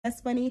that's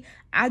funny.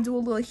 I do a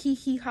little hee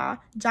hee ha,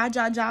 ja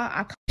ja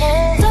ja.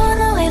 Don't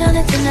know wait on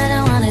the thing that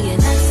I wanna get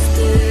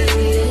nasty.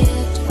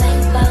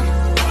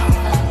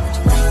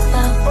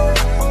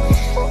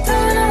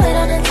 Don't know wait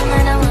on the thing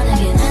that I wanna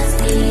get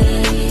nasty.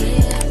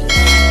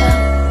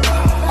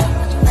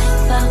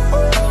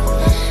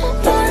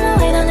 Don't know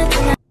wait on the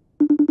thing.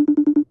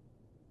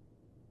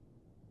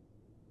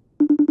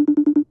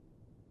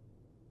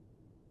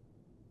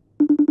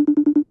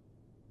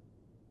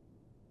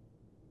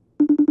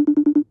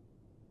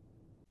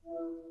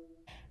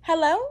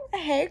 Hello,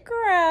 hey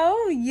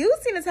girl, you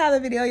seen the title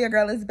of the video. Your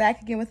girl is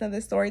back again with another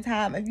story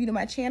time. If you to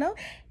my channel,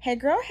 hey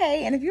girl,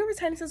 hey. And if you're a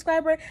returning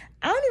subscriber,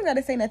 I don't even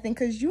gotta say nothing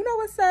because you know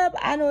what's up,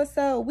 I know what's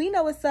up, we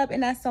know what's up,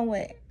 and that's on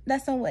what?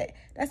 That's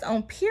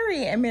on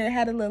period. And Mary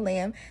had a little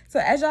lamb. So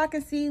as y'all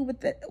can see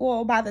with the,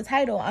 well, by the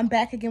title, I'm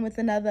back again with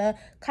another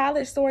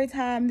college story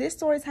time. This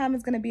story time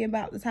is going to be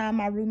about the time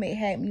my roommate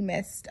had me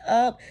messed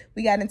up.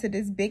 We got into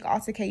this big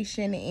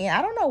altercation, and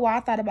I don't know why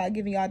I thought about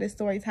giving y'all this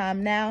story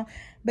time now,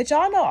 but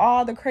y'all know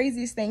all the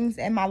craziest things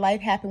in my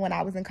life happened when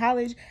I was in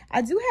college.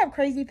 I do have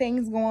crazy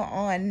things going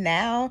on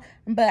now,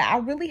 but I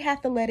really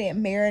have to let it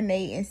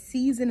marinate and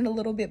season it a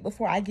little bit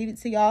before I give it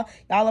to y'all.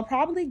 Y'all will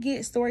probably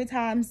get story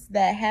times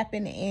that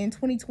happen in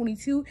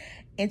 2022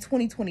 and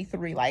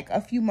 2023, like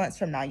a few months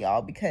from now,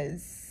 y'all,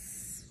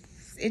 because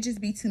it just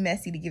be too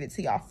messy to give it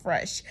to y'all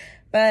fresh.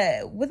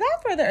 But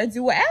without further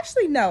ado, well,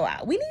 actually, no,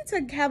 we need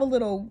to have a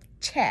little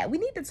chat. We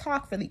need to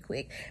talk really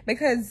quick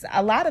because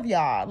a lot of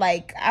y'all,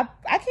 like, I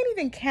can't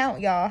even count,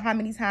 y'all, how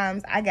many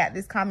times I got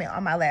this comment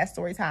on my last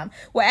story time.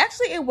 Well,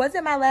 actually, it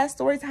wasn't my last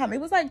story time.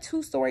 It was like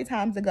 2 story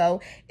times ago.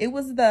 It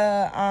was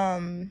the,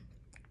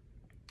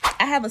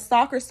 I have a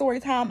soccer story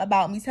time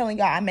about me telling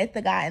y'all I met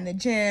the guy in the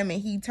gym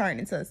and he turned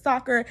into a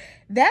soccer.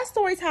 That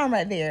story time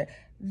right there,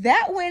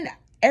 that when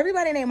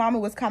everybody named Mama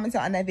was commenting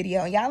on that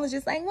video and y'all was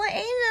just like, well,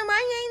 Angel, why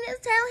you ain't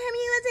just tell him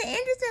you wasn't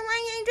interested? Why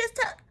you ain't just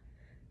tell?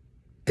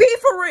 Be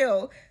for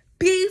real.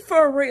 Be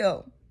for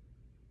real.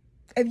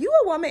 If you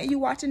a woman and you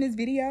watching this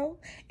video,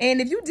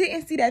 and if you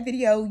didn't see that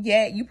video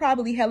yet, you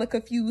probably hella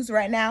confused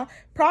right now.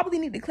 Probably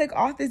need to click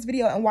off this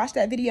video and watch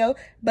that video.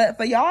 But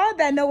for y'all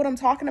that know what I'm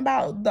talking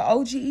about, the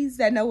OGs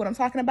that know what I'm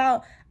talking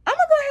about, I'm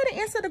gonna go ahead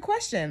and answer the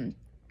question.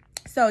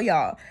 So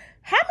y'all,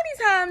 how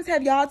many times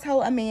have y'all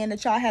told a man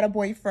that y'all had a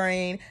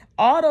boyfriend,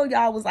 although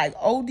y'all was like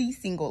OD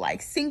single,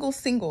 like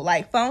single,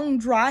 like phone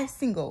dry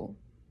single?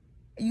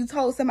 You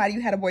told somebody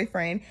you had a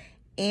boyfriend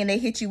and they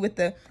hit you with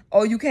the,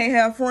 oh, you can't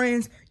have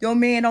friends, your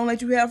man don't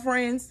let you have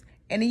friends,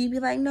 and then you be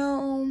like,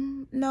 no,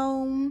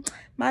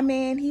 my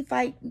man, he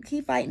fight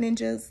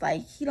ninjas,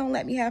 like he don't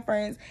let me have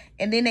friends.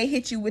 And then they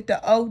hit you with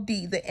the OD,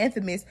 the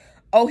infamous,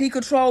 oh, he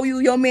control you,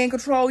 your man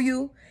control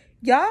you.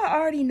 Y'all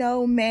already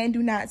know men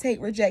do not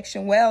take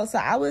rejection well. So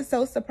I was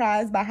so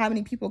surprised by how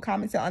many people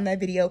commented on that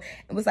video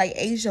and was like,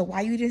 Asia,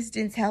 why you just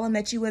didn't tell him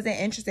that you wasn't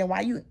interested?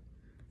 Why you,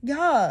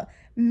 y'all,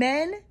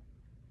 men,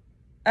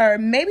 or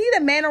maybe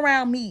the men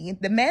around me,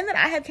 the men that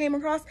I have came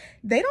across,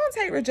 they don't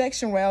take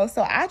rejection well.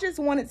 So I just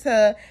wanted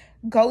to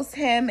ghost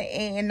him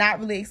and not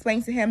really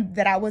explain to him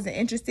that I wasn't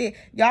interested.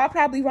 Y'all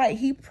probably right.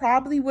 He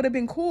probably would have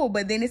been cool,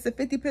 but then it's a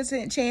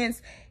 50%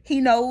 chance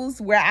he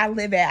knows where I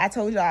live at. I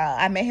told y'all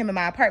I met him in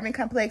my apartment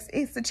complex.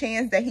 It's a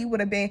chance that he would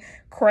have been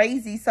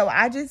crazy. So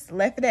I just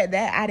left it at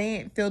that. I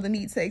didn't feel the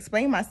need to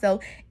explain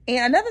myself.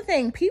 And another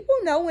thing, people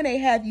know when they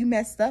have you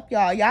messed up,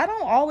 y'all. Y'all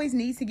don't always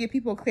need to give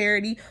people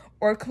clarity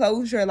or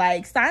closure.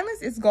 Like,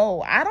 silence is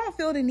gold. I don't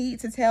feel the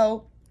need to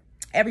tell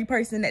every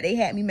person that they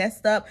had me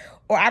messed up,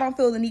 or I don't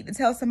feel the need to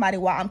tell somebody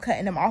why I'm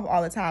cutting them off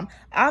all the time.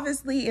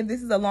 Obviously, if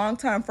this is a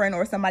long-term friend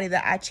or somebody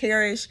that I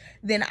cherish,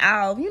 then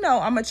I'll, you know,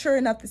 I'm mature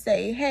enough to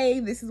say, hey,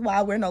 this is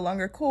why we're no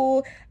longer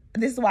cool.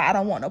 This is why I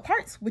don't want no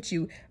parts with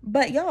you.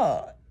 But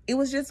y'all, it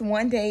was just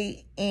one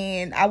day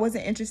and I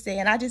wasn't interested,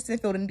 and I just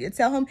didn't feel the need to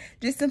tell him,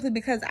 just simply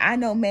because I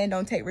know men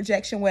don't take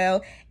rejection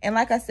well. And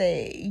like I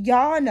said,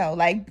 y'all know,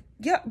 like,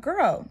 yeah,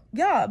 girl,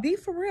 y'all, be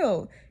for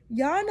real.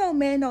 Y'all know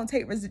men don't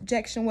take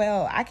rejection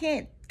well. I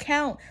can't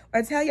count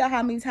or tell y'all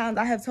how many times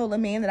I have told a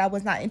man that I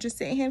was not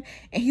interested in him,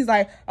 and he's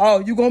like, oh,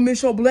 you gonna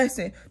miss your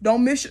blessing.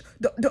 Don't miss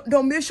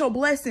your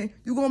blessing.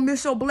 You gonna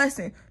miss your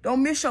blessing.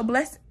 Don't miss your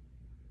blessing.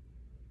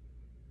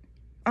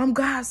 I'm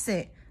God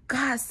sent.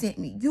 God sent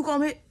me. You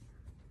gonna miss.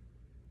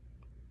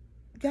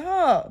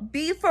 Y'all,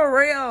 be for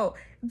real.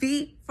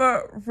 Be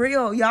for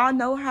real. Y'all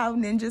know how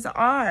ninjas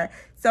are.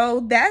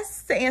 So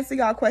that's to answer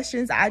y'all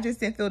questions. I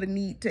just didn't feel the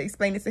need to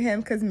explain it to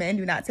him because men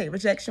do not take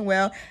rejection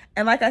well.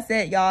 And like I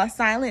said, y'all,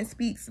 silence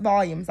speaks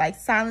volumes. Like,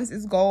 silence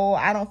is gold.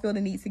 I don't feel the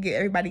need to give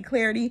everybody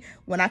clarity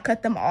when I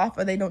cut them off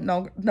or they don't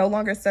no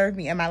longer serve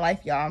me in my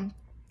life, y'all.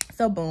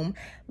 So boom.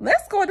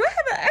 Let's go. Do I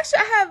have a, actually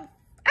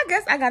I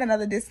guess I got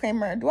another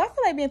disclaimer. Do I feel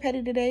like being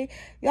petty today?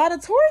 Y'all, the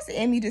Taurus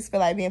in me just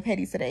feel like being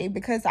petty today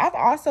because I've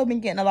also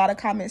been getting a lot of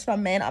comments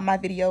from men on my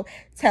video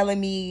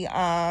telling me,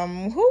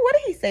 what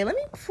did he say? Let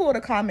me pull the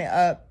comment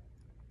up.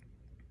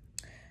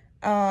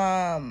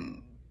 I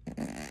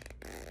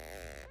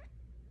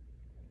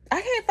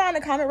can't find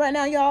the comment right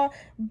now, y'all,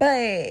 but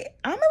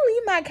I'm gonna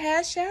leave my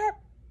Cash App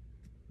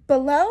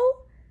below.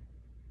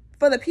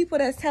 for the people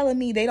that's telling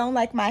me they don't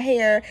like my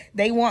hair,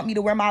 they want me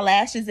to wear my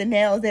lashes and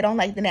nails, they don't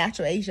like the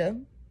natural Asia.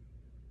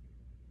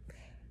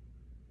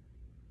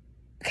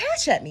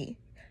 Cash at me.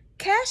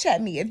 Cash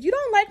at me. If you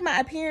don't like my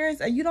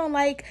appearance, or you don't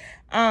like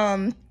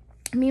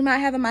me not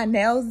having my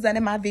nails done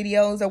in my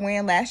videos or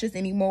wearing lashes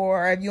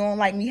anymore, or if you don't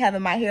like me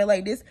having my hair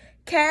like this,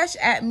 cash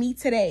at me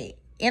today.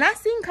 And I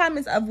seen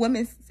comments of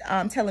women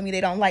telling me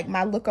they don't like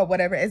my look or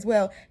whatever as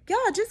well.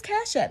 Y'all, just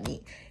cash at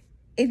me.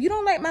 If you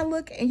don't like my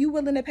look and you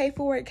willing to pay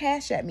for it,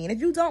 cash at me. And if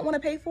you don't want to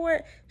pay for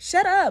it,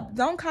 shut up.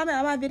 Don't comment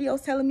on my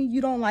videos telling me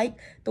you don't like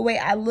the way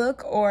I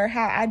look or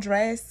how I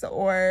dress,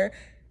 or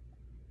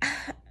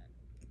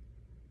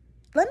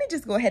let me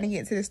just go ahead and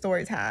get to the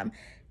story time,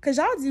 because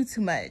y'all do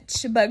too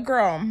much. But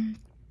girl,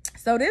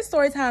 so this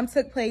story time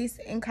took place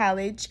in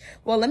college.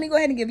 Well, let me go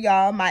ahead and give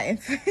y'all my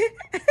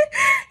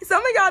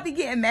some of y'all be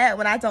getting mad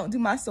when I don't do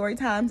my story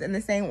times in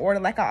the same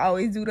order like I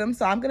always do them.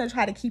 So I'm going to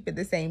try to keep it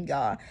the same,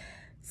 y'all.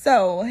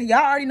 So y'all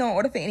already know, in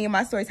order for any of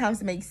my story times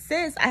to make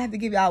sense, I have to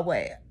give y'all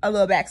a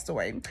little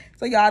backstory.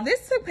 So y'all,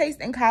 this took place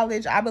in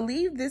college. I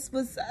believe this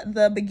was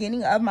the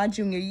beginning of my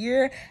junior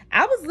year.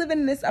 I was living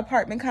in this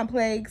apartment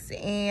complex,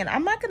 and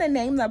I'm not going to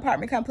name the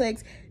apartment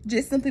complex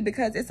just simply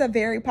because it's a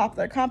very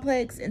popular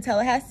complex in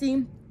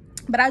Tallahassee.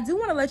 But I do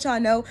want to let y'all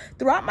know,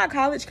 throughout my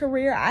college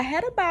career, I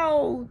had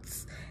about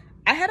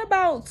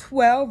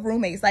 12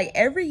 roommates. Like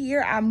every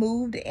year I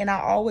moved, and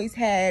I always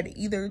had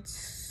either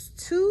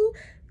 2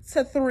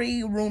 to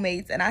 3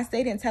 roommates, and I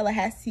stayed in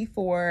Tallahassee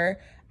for,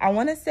 I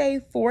want to say,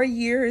 4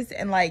 years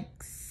and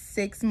like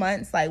 6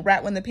 months. Like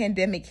right when the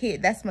pandemic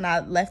hit, that's when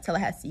I left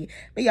Tallahassee.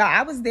 But y'all,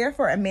 I was there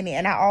for a minute,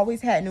 and I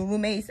always had new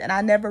roommates, and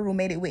I never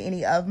roommated with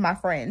any of my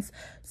friends.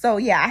 So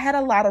yeah, I had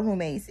a lot of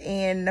roommates,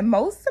 and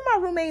most of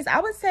my roommates, I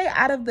would say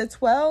out of the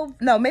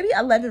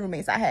 11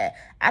 roommates I had,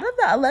 out of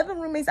the 11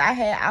 roommates I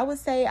had, I would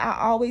say I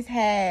always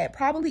had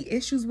probably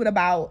issues with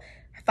about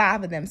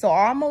 5 of them. So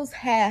almost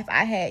half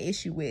I had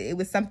issue with. It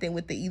was something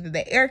with either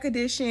the air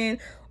condition,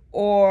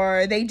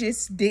 or they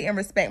just didn't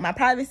respect my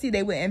privacy.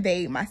 They would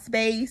invade my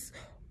space,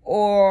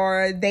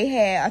 or they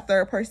had a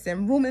third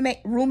person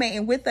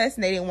roommating with us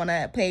and they didn't want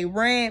to pay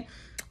rent,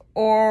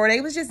 or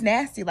they was just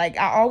nasty. Like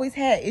I always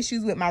had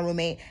issues with my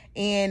roommate.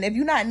 And if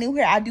you're not new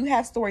here, I do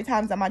have story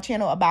times on my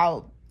channel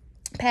about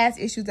past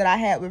issues that I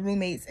had with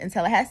roommates in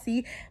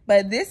Tallahassee.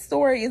 But this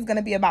story is going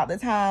to be about the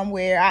time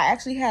where I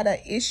actually had an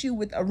issue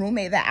with a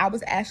roommate that I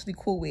was actually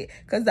cool with,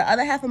 because the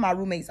other half of my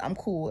roommates I'm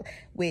cool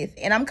with.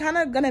 And I'm kind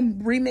of going to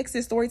remix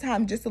this story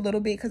time just a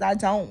little bit, because I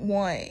don't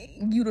want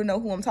you to know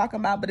who I'm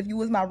talking about. But if you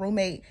was my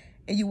roommate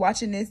and you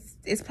watching this,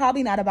 it's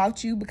probably not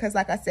about you, because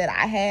like I said,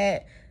 I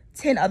had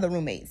 10 other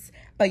roommates.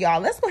 But y'all,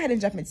 let's go ahead and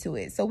jump into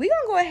it. So we're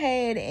going to go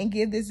ahead and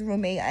give this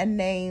roommate a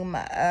name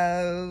of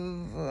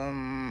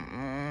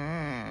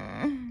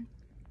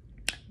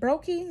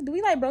Brokey. Do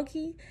we like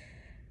Brokey?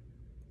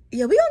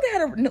 Yeah, we gonna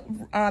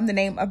get her the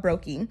name of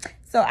Brokey.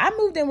 So I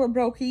moved in with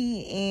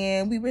Brokey,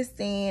 and we were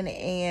staying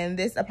in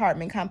this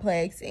apartment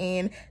complex.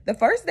 And the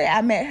first day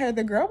I met her,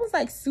 the girl was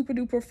like super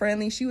duper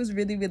friendly. She was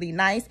really, really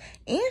nice,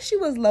 and she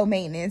was low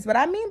maintenance. What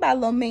I mean by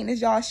low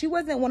maintenance, y'all, she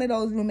wasn't one of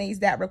those roommates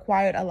that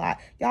required a lot.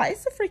 Y'all,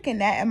 it's a freaking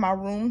gnat in my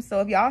room. So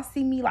if y'all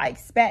see me like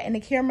spat in the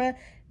camera,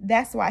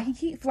 that's why. He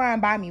keep flying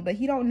by me, but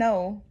he don't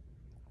know.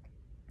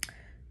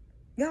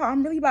 Y'all,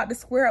 I'm really about to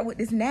square up with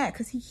this gnat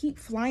because he keep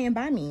flying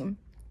by me.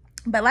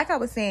 But like I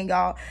was saying,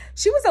 y'all,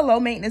 she was a low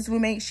maintenance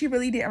roommate. She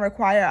really didn't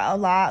require a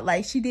lot.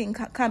 Like, she didn't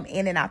come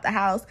in and out the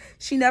house.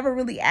 She never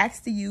really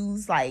asked to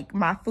use like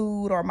my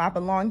food or my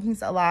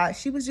belongings a lot.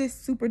 She was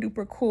just super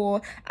duper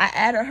cool. I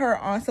added her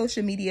on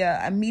social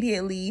media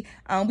immediately.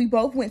 We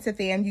both went to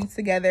FAMU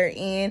together,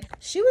 and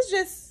she was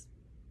just,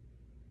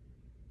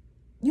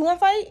 you want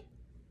to fight?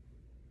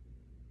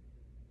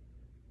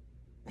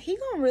 He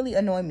gonna really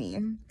annoy me.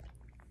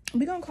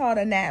 We gonna call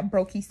the Nat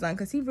Brokey son,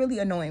 because he really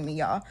annoying me,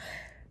 y'all.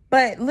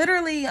 But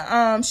literally,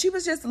 she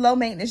was just low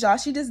maintenance, y'all.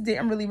 She just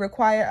didn't really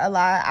require a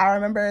lot. I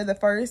remember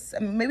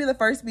maybe the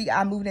first week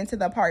I moved into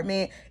the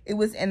apartment, it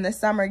was in the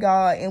summer,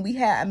 y'all, and we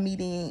had a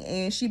meeting,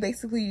 and she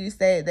basically just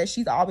said that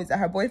she's always at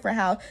her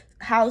boyfriend's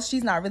house.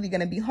 She's not really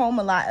gonna be home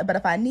a lot, but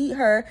if I need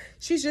her,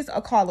 she's just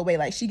a call away.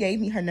 Like, she gave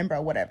me her number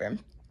or whatever.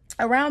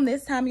 Around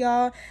this time,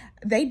 y'all,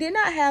 they did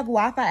not have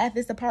Wi-Fi at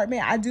this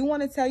apartment. I do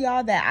want to tell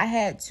y'all that I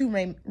had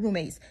 2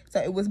 roommates. So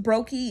it was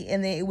Brokey,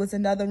 and then it was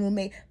another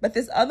roommate. But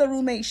this other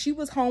roommate, she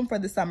was home for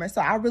the summer.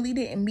 So I really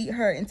didn't meet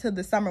her until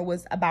the summer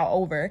was about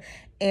over.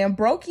 And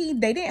Brokey,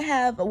 they didn't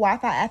have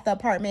Wi-Fi at the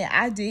apartment.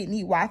 I did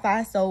need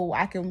Wi-Fi so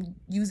I can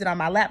use it on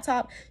my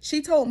laptop.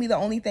 She told me the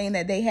only thing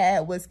that they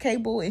had was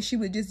cable, and she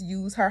would just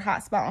use her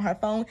hotspot on her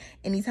phone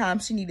anytime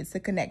she needed to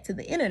connect to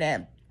the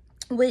internet.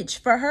 Which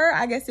for her,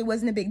 I guess it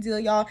wasn't a big deal,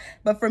 y'all.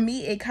 But for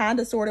me, it kind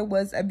of sort of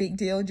was a big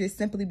deal, just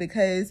simply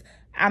because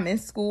I'm in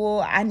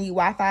school. I need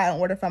Wi-Fi in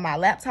order for my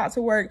laptop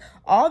to work.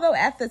 Although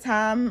at the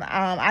time,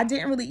 I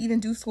didn't really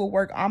even do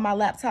schoolwork on my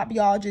laptop,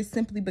 y'all, just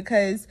simply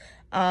because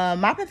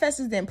my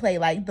professors didn't play.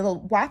 Like, the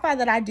Wi-Fi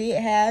that I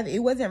did have, it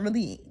wasn't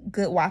really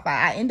good Wi-Fi.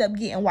 I ended up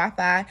getting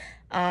Wi-Fi.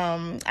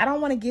 I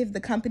don't want to give the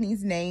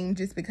company's name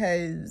just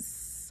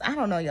because I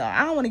don't know, y'all.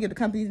 I don't want to give the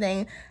company's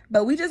name,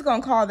 but we just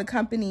gonna call the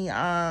company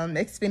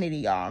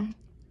Xfinity, y'all.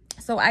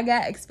 So I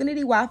got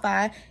Xfinity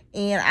Wi-Fi,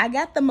 and I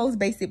got the most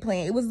basic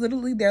plan. It was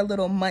literally their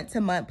little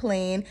month-to-month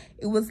plan.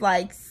 It was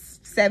like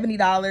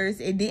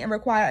 $70. It didn't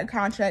require a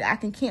contract. I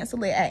can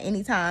cancel it at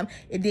any time.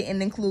 It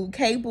didn't include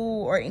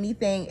cable or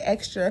anything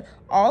extra.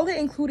 All it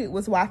included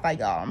was Wi-Fi,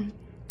 y'all.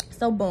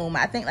 So boom,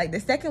 I think like the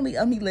second week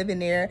of me living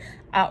there,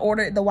 I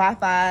ordered the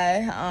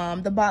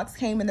Wi-Fi. The box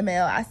came in the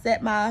mail. I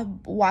set my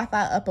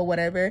Wi-Fi up or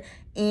whatever,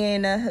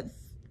 and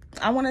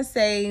I want to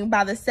say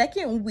by the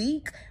second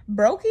week,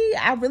 Brokey,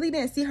 I really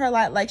didn't see her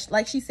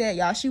like she said,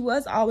 y'all. She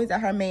was always at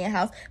her main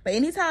house, but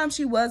anytime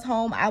she was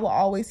home, I would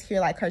always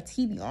hear like her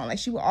TV on. Like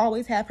she would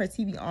always have her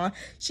TV on.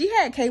 She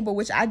had cable,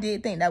 which I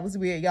did think that was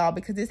weird, y'all,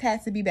 because this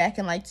has to be back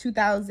in like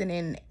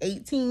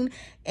 2018,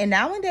 and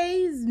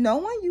nowadays no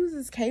one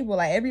uses cable.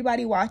 Like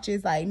everybody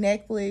watches like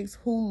Netflix,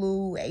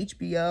 Hulu,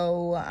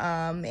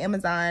 HBO,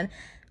 Amazon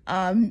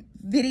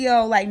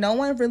video. Like no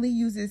one really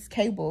uses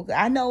cable.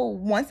 I know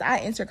once I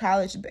entered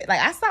college, like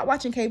I stopped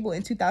watching cable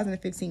in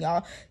 2015,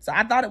 y'all, so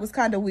I thought it was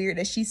kind of weird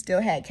that she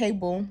still had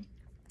cable.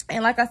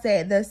 And like I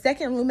said, the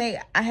second roommate,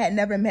 I had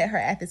never met her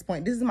at this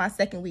point. This is my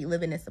second week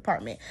living in this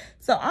apartment.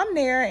 So I'm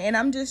there and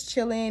I'm just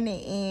chilling,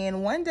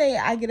 and one day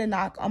I get a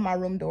knock on my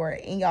room door,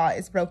 and y'all,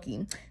 it's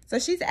Brokey. So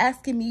she's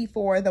asking me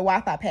for the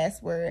Wi-Fi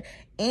password.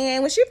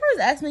 And when she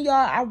first asked me, y'all,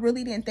 I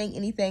really didn't think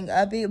anything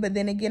of it, but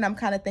then again, I'm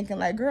kind of thinking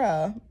like,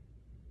 girl,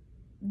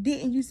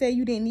 didn't you say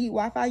you didn't need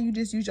Wi-Fi? You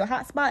just use your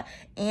hotspot.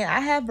 And I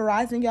have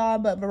Verizon, y'all,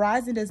 but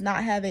Verizon does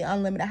not have an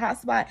unlimited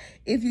hotspot.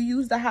 If you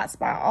use the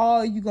hotspot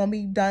all, you're gonna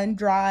be done,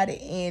 dried,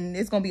 and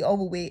it's gonna be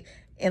over with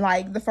in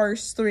like the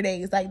first 3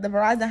 days. Like the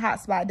Verizon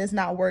hotspot does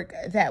not work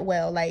that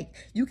well. Like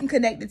you can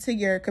connect it to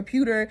your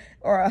computer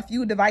or a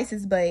few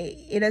devices, but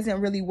it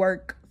doesn't really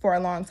work for a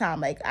long time.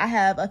 Like I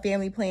have a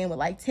family plan with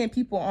like 10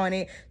 people on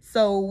it,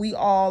 so we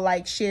all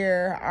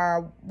share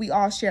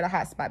the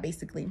hotspot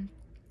basically.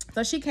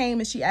 So she came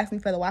and she asked me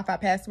for the Wi-Fi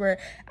password.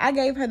 I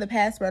gave her the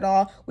password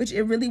all, which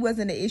it really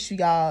wasn't an issue,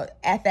 y'all,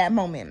 at that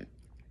moment.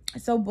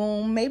 So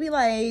boom, maybe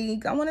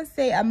like, I want to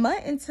say a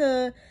month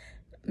into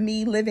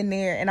me living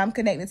there and I'm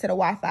connected to the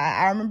Wi-Fi.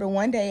 I remember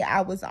one day I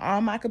was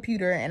on my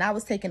computer and I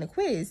was taking a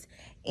quiz.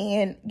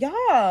 And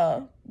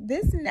y'all,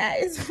 this gnat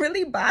is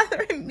really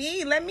bothering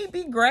me. Let me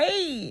be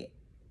great.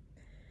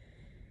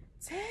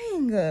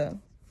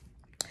 Dang.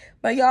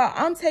 But y'all,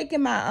 I'm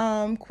taking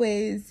my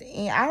quiz,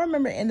 and I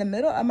remember in the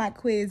middle of my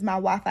quiz, my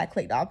Wi-Fi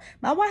clicked off.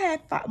 Why am I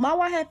can't say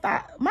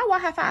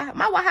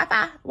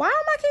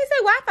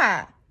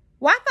Wi-Fi?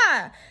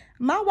 Wi-Fi.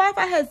 My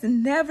Wi-Fi has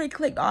never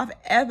clicked off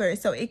ever.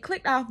 So it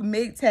clicked off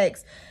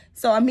mid-text.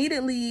 So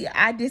immediately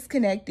I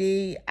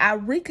disconnected, I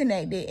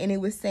reconnected, and it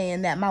was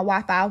saying that my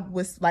Wi-Fi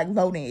was like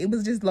loading. It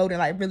was just loading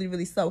like really,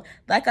 really slow.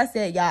 Like I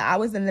said, y'all, I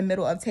was in the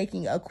middle of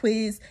taking a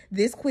quiz.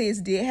 This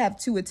quiz did have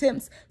 2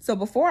 attempts. So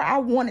before I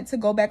wanted to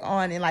go back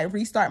on and like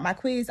restart my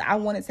quiz, I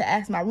wanted to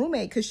ask my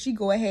roommate, could she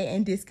go ahead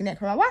and disconnect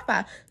from my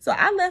Wi-Fi? So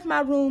I left my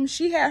room.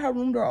 She had her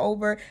room door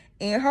over,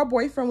 and her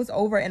boyfriend was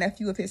over and a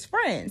few of his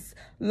friends.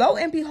 Lo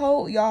and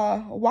behold, y'all,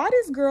 why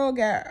this girl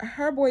got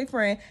her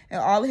boyfriend and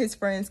all of his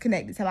friends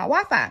connected to my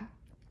Wi-Fi?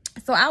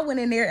 So I went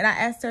in there and I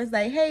asked her,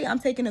 like, hey, I'm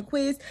taking a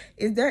quiz.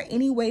 Is there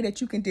any way that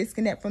you can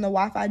disconnect from the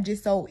Wi-Fi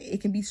just so it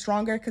can be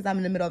stronger? Because I'm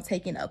in the middle of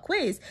taking a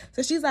quiz.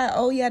 So she's like,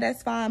 oh, yeah,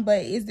 that's fine.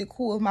 But is it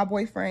cool if my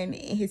boyfriend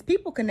and his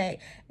people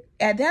connect?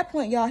 At that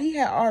point, y'all, he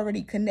had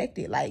already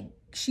connected. Like,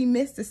 she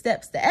missed the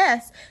steps to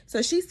ask.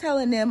 So she's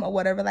telling them or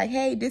whatever, like,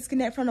 hey,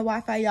 disconnect from the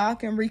Wi-Fi. Y'all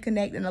can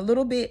reconnect in a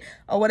little bit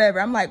or whatever.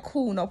 I'm like,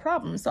 cool, no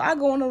problem. So I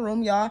go in the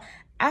room, y'all.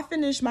 I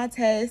finished my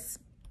test.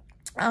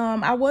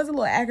 I was a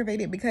little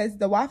aggravated because the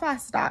Wi-Fi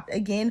stopped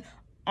again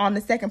on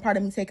the second part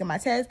of me taking my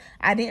test.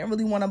 I didn't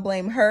really want to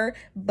blame her,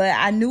 but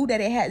I knew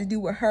that it had to do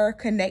with her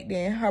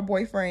connecting her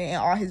boyfriend and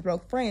all his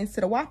broke friends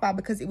to the Wi-Fi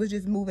because it was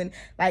just moving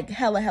like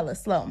hella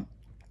slow.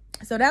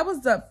 So that was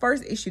the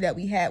first issue that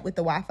we had with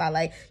the Wi-Fi.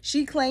 Like,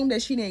 she claimed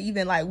that she didn't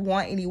even like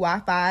want any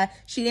Wi-Fi.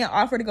 She didn't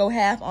offer to go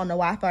half on the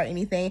Wi-Fi or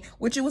anything,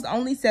 which it was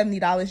only $70,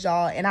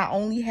 y'all. And I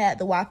only had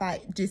the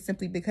Wi-Fi just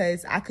simply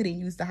because I couldn't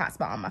use the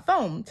hotspot on my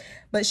phone.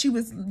 But she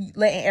was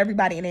letting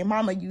everybody and their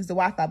mama use the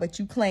Wi-Fi. But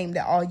you claimed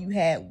that all you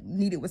had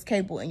needed was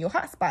cable and your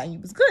hotspot and you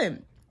was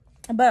good.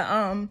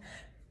 But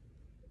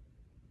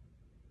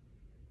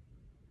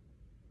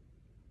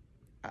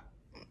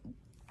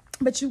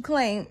you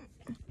claim.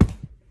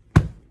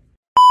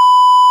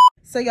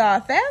 So y'all,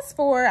 fast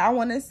forward, I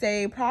want to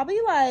say probably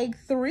like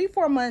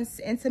 3-4 months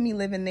into me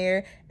living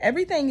there.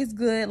 Everything is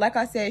good. Like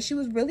I said, she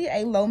was really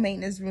a low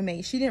maintenance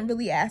roommate. She didn't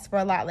really ask for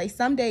a lot. Like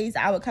some days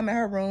I would come in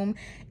her room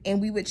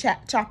and we would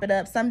chop it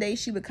up. Some days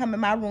she would come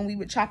in my room, we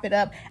would chop it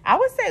up. I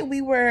would say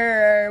we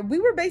were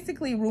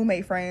basically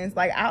roommate friends.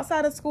 Like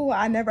outside of school,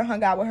 I never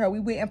hung out with her. We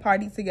went and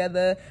partied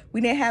together.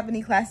 We didn't have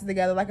any classes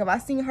together. Like if I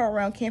seen her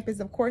around campus,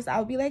 of course I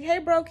would be like, hey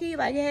Brokey,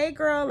 like hey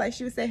girl. Like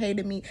she would say hey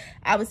to me.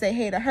 I would say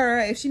hey to her.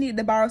 If she needed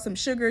to borrow some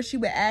sugar, she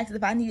would ask.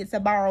 If I needed to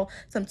borrow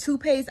some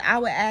toothpaste, I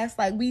would ask.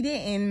 Like we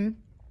didn't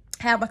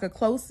have like a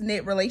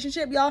close-knit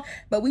relationship, y'all,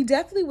 but we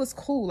definitely was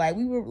cool. Like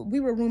we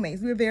were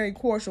roommates. We were very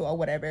cordial or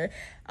whatever.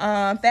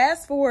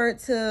 Fast forward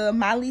to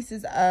my lease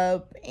is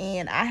up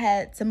and I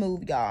had to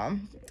move, y'all.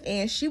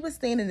 And she was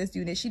staying in this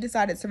unit. She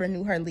decided to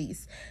renew her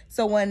lease.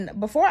 So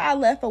before I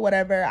left or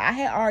whatever, I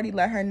had already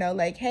let her know,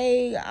 like,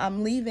 hey,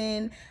 I'm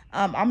leaving.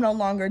 I'm no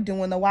longer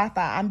doing the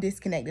Wi-Fi. I'm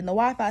disconnecting the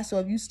Wi-Fi. So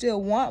if you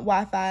still want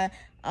Wi-Fi,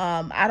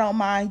 I don't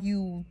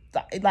mind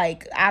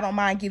I don't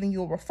mind giving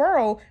you a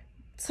referral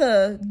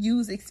to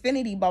use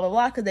Xfinity, blah, blah,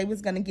 blah, because they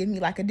was going to give me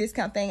like a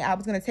discount thing. I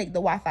was going to take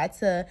the Wi-Fi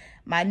to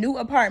my new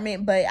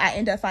apartment, but I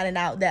ended up finding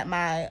out that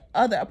my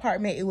other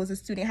apartment, it was a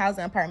student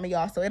housing apartment,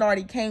 y'all, so it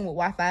already came with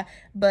Wi-Fi,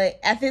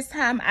 but at this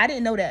time, I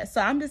didn't know that, so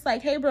I'm just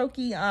like, hey,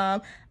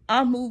 Brokey,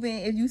 I'm moving.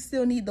 If you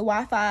still need the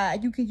Wi-Fi,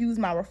 you can use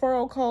my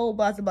referral code,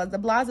 blah, blah, blah,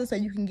 blah, so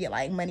you can get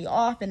like money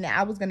off, and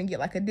I was going to get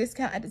like a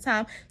discount at the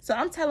time, so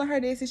I'm telling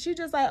her this, and she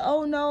just like,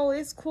 oh, no,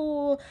 it's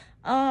cool.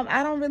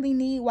 I don't really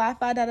need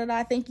Wi-Fi,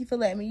 Thank you for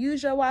letting me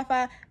use your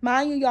Wi-Fi.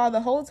 Mind you, y'all, the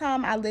whole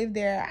time I lived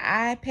there,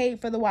 I paid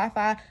for the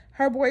Wi-Fi.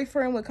 Her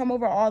boyfriend would come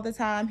over all the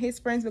time. His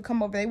friends would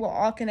come over. They would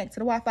all connect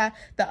to the Wi-Fi.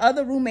 The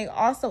other roommate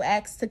also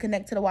asked to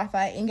connect to the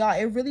Wi-Fi. And y'all,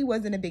 it really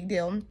wasn't a big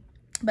deal.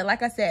 But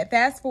like I said,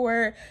 fast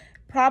forward,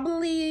 it's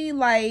probably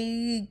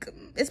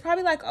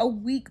like a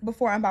week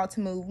before I'm about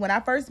to move. When I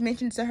first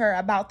mentioned to her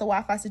about the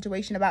Wi-Fi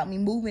situation, about me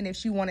moving, if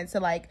she wanted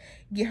to like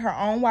get her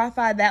own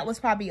Wi-Fi, that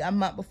was probably a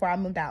month before I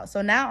moved out.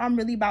 So now I'm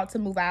really about to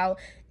move out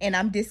and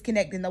I'm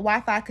disconnecting the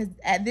Wi-Fi because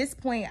at this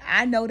point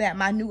I know that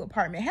my new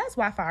apartment has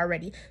Wi-Fi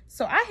already.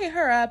 So I hit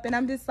her up and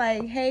I'm just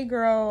like, hey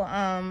girl,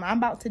 I'm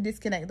about to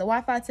disconnect the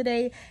Wi-Fi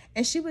today.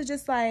 And she was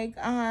just like,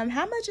 how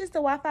much is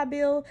the Wi-Fi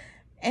bill?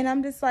 And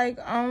I'm just like,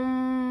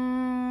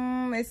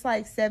 it's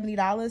like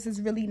 $70. It's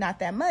really not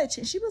that much.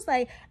 And she was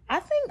like, I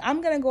think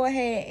I'm going to go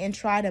ahead and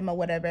try them or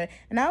whatever.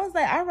 And I was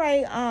like, all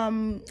right,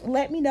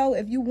 let me know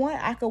if you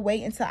want. I could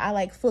wait until I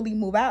like fully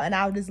move out and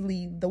I'll just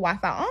leave the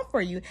Wi-Fi on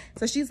for you.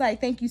 So she's like,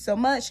 thank you so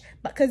much.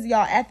 Because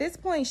y'all, at this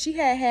point, she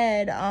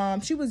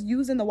she was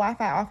using the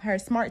Wi-Fi off her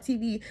smart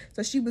TV.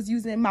 So she was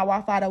using my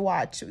Wi-Fi to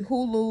watch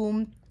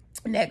Hulu,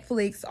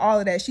 Netflix, all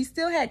of that. She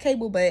still had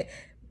cable, but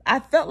I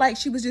felt like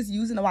she was just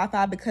using the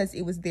Wi-Fi because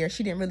it was there.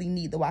 She didn't really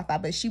need the Wi-Fi,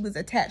 but she was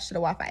attached to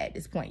the Wi-Fi at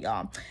this point,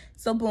 y'all.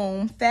 So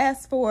boom,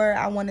 fast forward,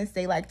 I want to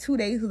say like 2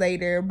 days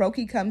later,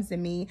 Brokey comes to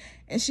me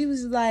and she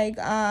was like,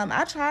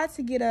 I tried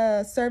to get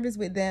a service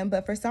with them,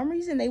 but for some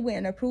reason they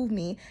wouldn't approve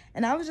me.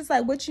 And I was just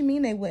like, what you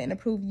mean they wouldn't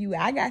approve you?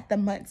 I got the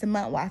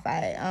month-to-month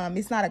Wi-Fi.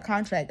 It's not a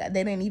contract.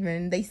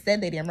 They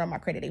said they didn't run my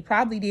credit. They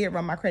probably did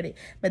run my credit,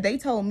 but they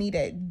told me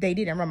that they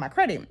didn't run my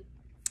credit.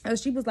 So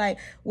she was like,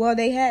 well,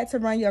 they had to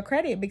run your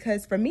credit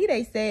because for me,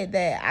 they said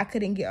that I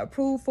couldn't get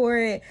approved for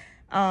it.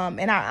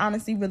 And I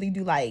honestly really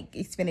do like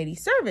Xfinity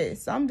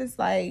service. So I'm just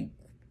like,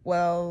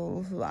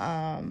 well,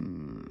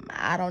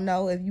 I don't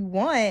know. If you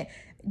want,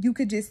 you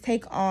could just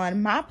take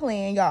on my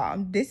plan, y'all.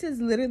 This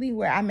is literally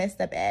where I messed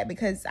up at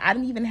because I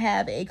didn't even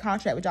have a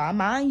contract with y'all.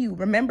 Mind you,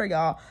 remember,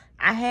 y'all,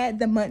 I had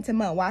the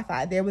month-to-month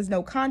Wi-Fi. There was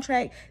no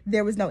contract.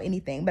 There was no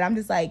anything. But I'm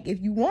just like, if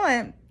you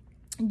want,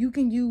 you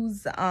can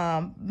use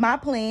my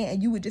plan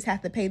and you would just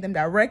have to pay them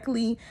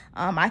directly.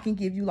 I can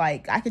give you I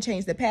can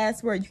change the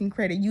password. You can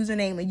create a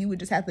username and you would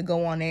just have to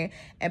go on there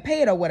and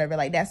pay it or whatever.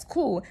 Like, that's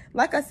cool.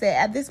 Like I said,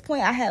 at this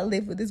point, I had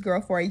lived with this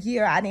girl for a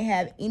year. I didn't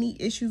have any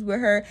issues with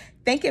her.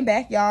 Thinking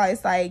back, y'all,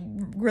 it's like,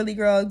 really,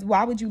 girl,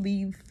 why would you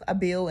leave a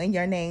bill in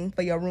your name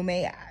for your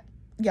roommate?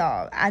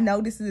 Y'all, I know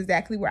this is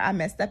exactly where I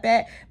messed up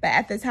at, but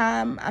at the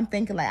time, I'm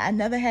thinking like, I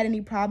never had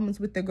any problems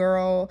with the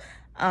girl.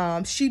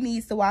 She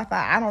needs the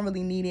Wi-Fi. I don't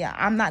really need it.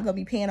 I'm not gonna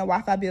be paying a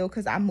Wi-Fi bill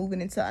because I'm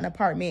moving into an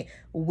apartment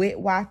with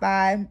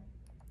Wi-Fi.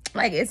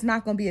 Like, it's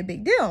not gonna be a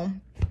big deal.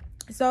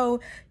 So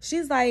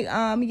she's like,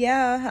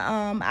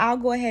 I'll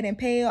go ahead and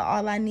pay it.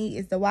 All I need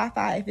is the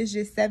Wi-Fi. If it's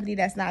just $70,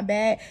 that's not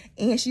bad.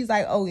 And she's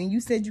like, oh, and you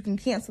said you can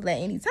cancel at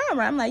any time,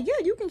 right? I'm like,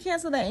 yeah, you can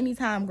cancel at any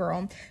time,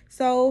 girl.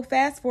 So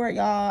fast forward,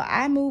 y'all,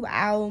 I move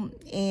out,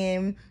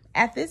 and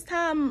at this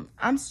time,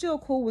 I'm still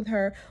cool with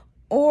her.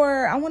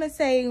 Or I want to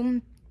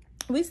say,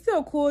 we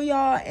still cool,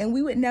 y'all, and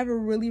we would never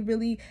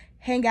really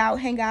hang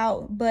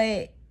out.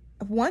 But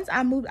once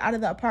I moved out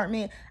of the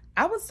apartment,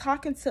 I was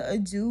talking to a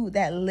dude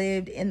that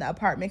lived in the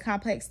apartment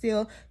complex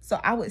still, so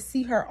I would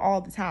see her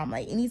all the time.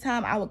 Like,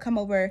 anytime I would come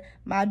over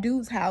my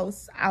dude's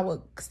house, I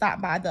would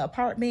stop by the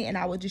apartment and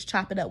I would just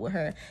chop it up with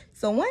her.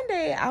 So one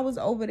day I was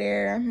over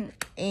there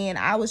and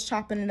I was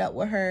chopping it up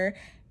with her,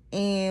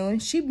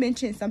 and she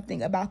mentioned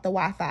something about the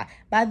Wi-Fi.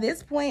 By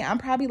this point, I'm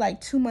probably like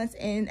 2 months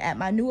in at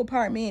my new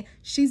apartment.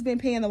 She's been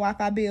paying the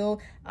Wi-Fi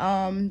bill.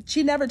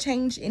 She never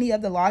changed any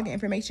of the login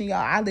information, y'all.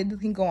 I literally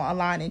can go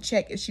online and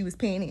check if she was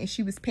paying it, and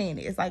she was paying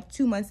it. It's like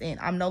 2 months in.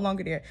 I'm no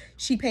longer there.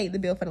 She paid the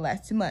bill for the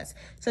last 2 months.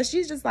 So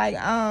she's just like,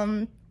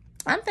 I'm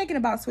thinking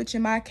about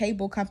switching my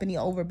cable company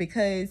over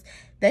because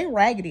they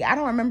raggedy. I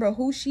don't remember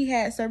who she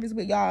had service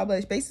with, y'all,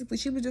 but basically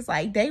she was just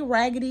like, they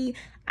raggedy.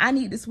 I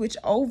need to switch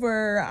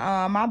over.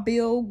 My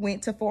bill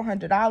went to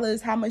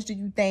 $400. How much do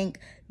you think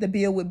the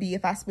bill would be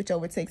if I switch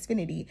over to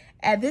Xfinity?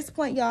 At this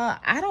point, y'all,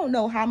 I don't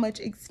know how much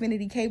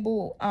Xfinity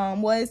cable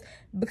was,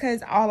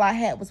 because all I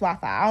had was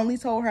Wi-Fi. I only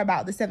told her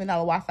about the $7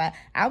 Wi-Fi.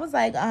 I was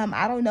like,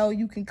 I don't know,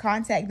 you can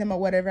contact them or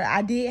whatever.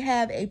 I did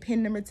have a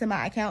PIN number to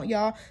my account,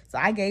 y'all, so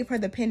I gave her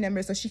the PIN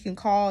number so she can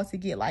call to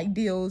get like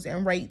deals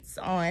and rates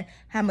on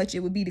how much it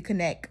would be to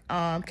connect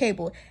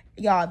cable.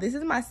 Y'all, this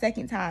is my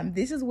second time.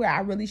 This is where I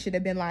really should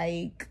have been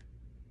like,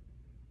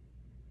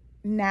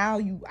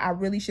 I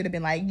really should have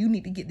been like, you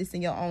need to get this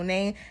in your own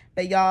name.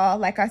 But y'all,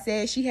 like I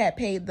said, she had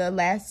paid the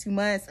last 2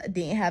 months. I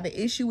didn't have an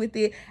issue with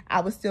it.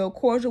 I was still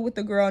cordial with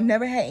the girl.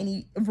 Never had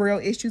any real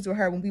issues with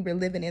her when we were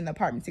living in the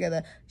apartment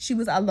together. She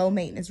was a low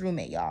maintenance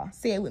roommate, y'all.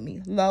 Say it with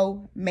me,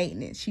 low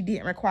maintenance. She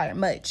didn't require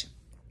much.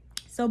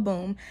 So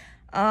boom,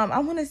 I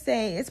want to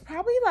say it's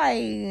probably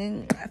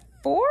like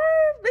 4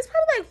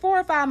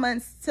 or 5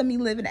 months to me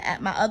living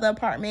at my other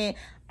apartment.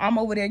 I'm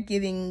over there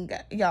giving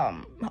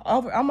y'all,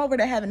 I'm over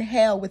there having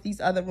hell with these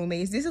other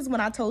roommates. This is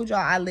when I told y'all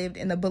I lived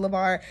in the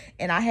Boulevard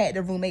and I had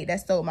the roommate that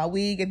stole my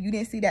wig. If you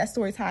didn't see that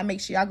story time, make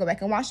sure y'all go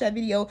back and watch that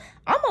video.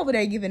 I'm over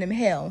there giving him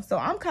hell. So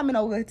I'm coming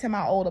over to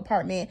my old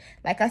apartment.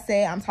 Like I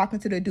said, I'm talking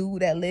to the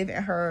dude that lived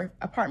in her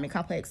apartment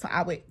complex. So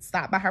I would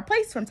stop by her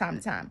place from time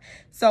to time.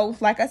 So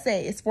like I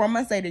said, it's 4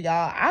 months later,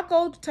 y'all. I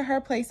go to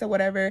her place or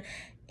whatever,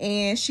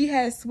 and she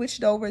has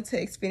switched over to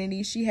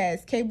Xfinity. She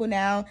has cable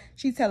now.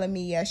 She's telling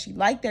me, yeah, she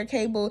liked their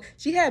cable.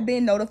 She had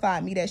been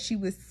notified me that she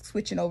was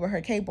switching over her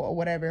cable or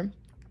whatever.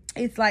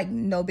 It's like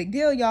no big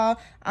deal, y'all.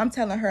 I'm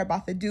telling her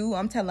about the dude.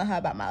 I'm telling her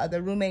about my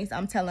other roommates.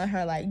 I'm telling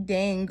her like,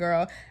 dang,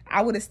 girl,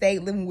 I would have stayed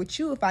living with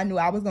you if I knew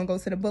I was going to go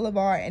to the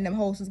Boulevard and them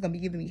hoes was going to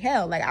be giving me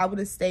hell. Like, I would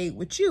have stayed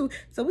with you.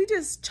 So we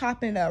just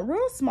chopping it up.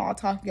 Real small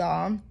talk,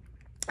 y'all.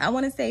 I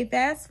want to say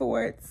fast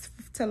forward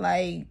to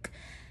like,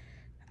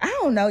 I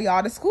don't know,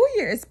 y'all. The school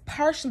year is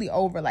partially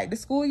over. Like, the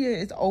school year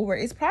is over.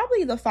 It's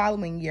probably the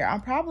following year.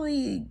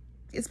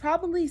 It's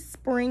probably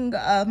spring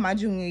of my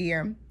junior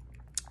year.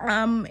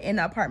 I'm in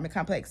an apartment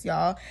complex,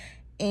 y'all.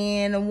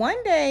 And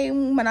one day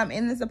when I'm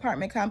in this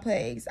apartment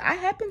complex, I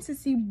happened to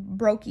see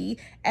Brokey.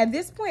 At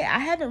this point, I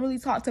haven't really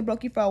talked to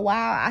Brokey for a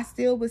while. I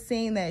still was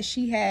seeing that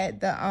she had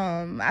the,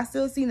 I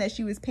still seen that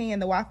she was paying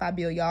the Wi-Fi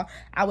bill, y'all.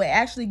 I would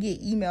actually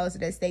get emails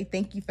that say,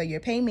 thank you for your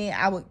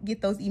payment. I would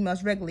get those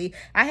emails regularly.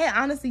 I had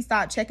honestly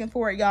stopped checking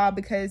for it, y'all,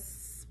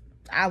 because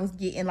I was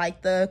getting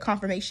like the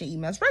confirmation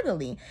emails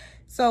regularly.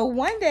 So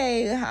one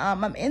day,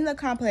 I'm in the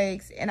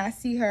complex and I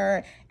see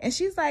her and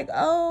she's like,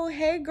 oh,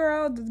 hey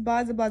girl,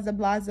 blah, blah, blah,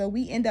 blah.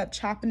 We end up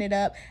chopping it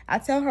up. I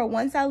tell her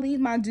once I leave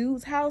my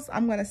dude's house,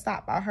 I'm going to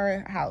stop by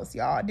her house,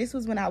 y'all. This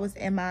was when I was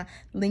in my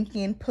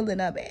Lincoln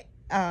pulling up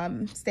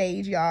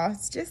stage, y'all.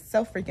 It's just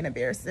so freaking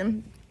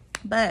embarrassing.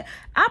 But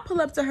I pull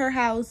up to her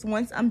house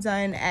once I'm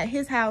done at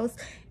his house.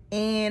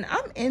 And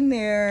I'm in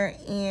there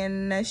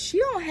and she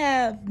don't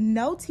have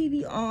no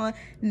TV on,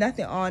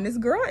 nothing on. This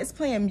girl is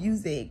playing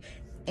music.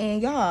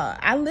 And y'all,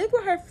 I lived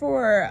with her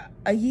for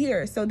a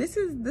year. So this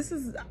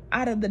is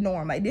out of the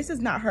norm. Like, this is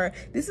not her.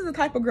 This is the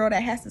type of girl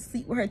that has to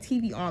sleep with her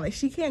TV on. Like,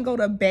 she can't go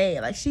to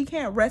bed. Like, she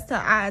can't rest her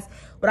eyes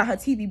without her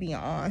TV being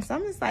on. So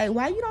I'm just like,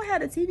 why you don't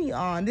have the TV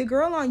on? The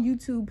girl on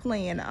YouTube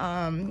playing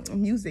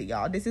music,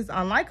 y'all. This is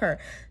unlike her.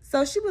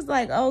 So she was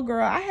like, oh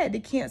girl, I had to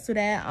cancel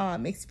that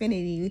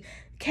Xfinity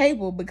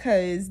cable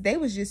because they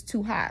was just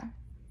too high.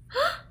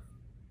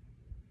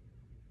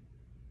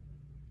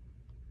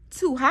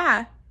 Too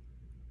high?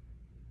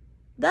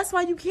 That's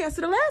why you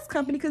canceled the last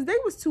company, because they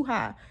was too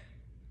high.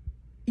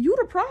 You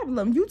the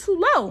problem. You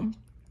too low.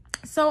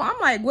 So I'm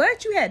like,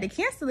 what? You had to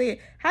cancel it?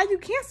 How you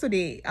canceled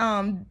it?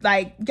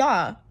 Like,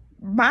 y'all,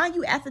 mind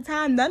you, at the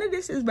time, none of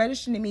this is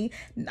registering to me.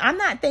 I'm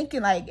not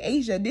thinking like,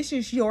 Asia, this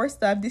is your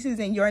stuff. This is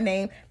in your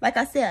name. Like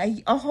I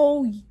said, a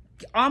whole,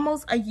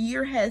 almost a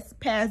year has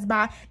passed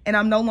by and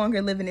I'm no longer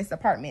living in this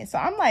apartment. So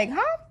I'm like,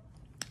 huh?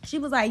 She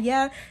was like,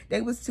 yeah,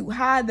 they was too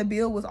high. The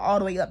bill was all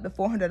the way up to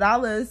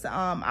 $400.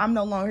 I'm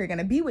no longer going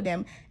to be with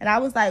them. And I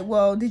was like,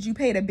 well, did you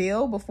pay the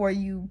bill before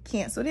you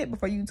canceled it?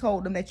 Before you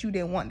told them that you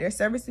didn't want their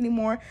service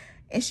anymore?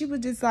 And she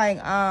was just like,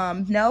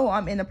 no,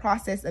 I'm in the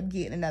process of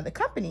getting another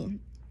company.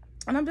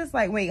 And I'm just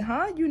like, wait,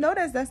 huh? You know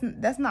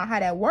that's not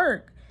how that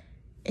works.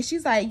 And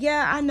she's like,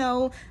 yeah, I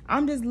know.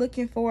 I'm just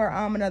looking for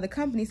another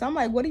company. So I'm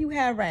like, what do you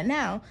have right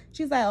now?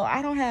 She's like, oh,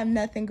 I don't have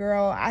nothing,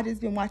 girl. I just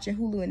been watching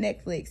Hulu and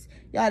Netflix.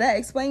 Y'all, that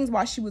explains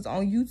why she was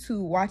on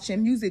YouTube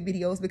watching music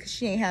videos, because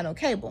she ain't had no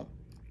cable.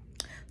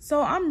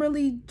 So I'm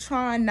really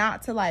trying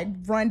not to like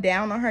run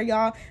down on her,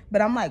 y'all.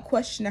 But I'm like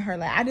questioning her.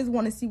 Like, I just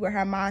want to see where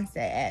her mindset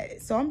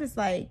at. So I'm just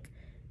like,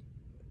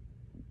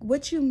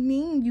 what you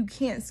mean you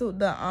canceled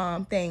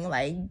the thing?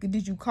 Like,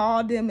 did you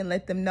call them and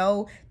let them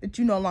know that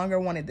you no longer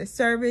wanted the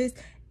service?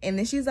 And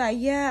then she's like,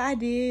 yeah, I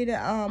did.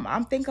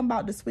 I'm thinking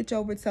about to switch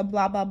over to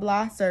blah, blah,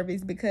 blah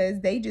service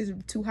because they just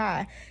too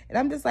high. And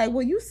I'm just like,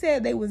 well, you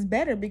said they was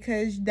better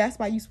because that's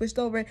why you switched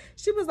over.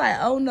 She was like,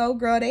 oh, no,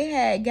 girl. They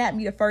had got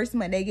me the first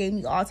month. They gave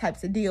me all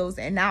types of deals.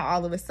 And now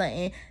all of a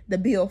sudden, the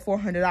bill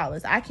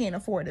 $400. I can't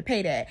afford to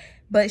pay that.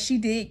 But she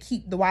did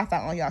keep the Wi-Fi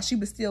on, y'all. She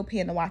was still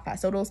paying the Wi-Fi.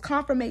 So those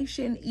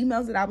confirmation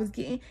emails that I was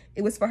getting,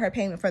 it was for her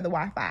payment for the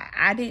Wi-Fi.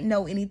 I didn't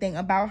know anything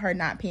about her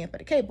not paying for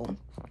the cable.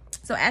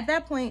 So at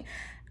that point,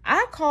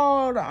 I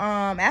called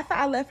after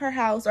I left her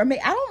house, or I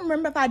don't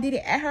remember if I did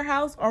it at her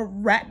house or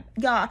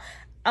y'all.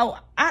 Oh,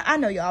 I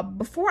know, y'all.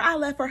 Before I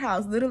left her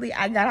house, literally,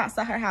 I got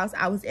outside her house.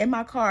 I was in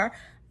my car.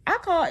 I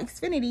called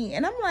Xfinity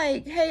and I'm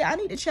like, hey, I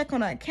need to check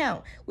on an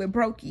account with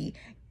Brokey.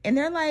 And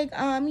they're like,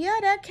 yeah,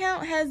 that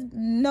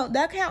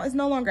account is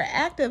no longer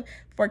active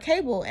for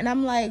cable. And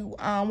I'm like,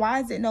 why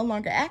is it no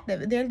longer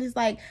active? They're just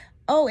like,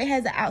 oh, it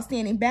has an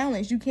outstanding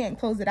balance. You can't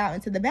close it out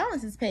until the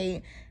balance is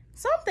paid.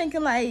 So I'm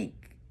thinking, like,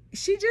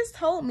 she just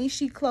told me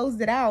she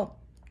closed it out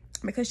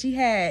because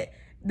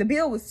the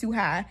bill was too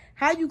high.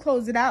 How you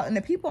close it out? And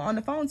the people on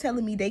the phone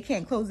telling me they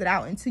can't close it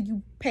out until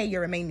you pay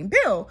your remaining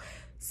bill.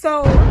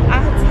 So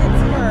I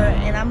text her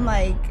and I'm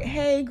like,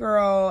 hey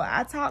girl,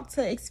 I talked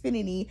to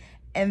Xfinity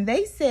and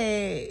they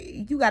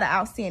said you got an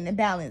outstanding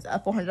balance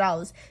of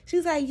 $400.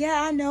 She's like,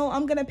 yeah, I know.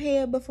 I'm going to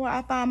pay it before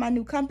I find my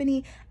new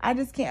company. I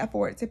just can't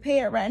afford to pay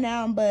it right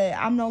now, but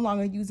I'm no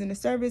longer using the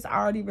service. I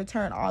already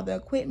returned all the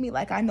equipment.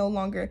 Like I no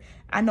longer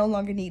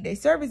need their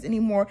service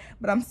anymore,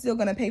 but I'm still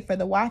going to pay for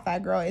the Wi-Fi,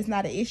 girl. It's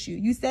not an issue.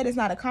 You said it's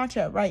not a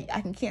contract, right?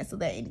 I can cancel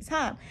that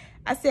anytime.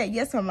 I said,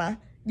 yes, mama.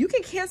 You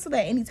can cancel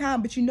that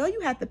anytime, but you know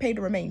you have to pay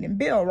the remaining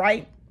bill,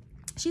 right?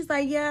 She's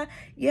like, yeah,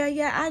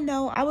 I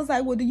know. I was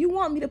like, well, do you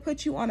want me to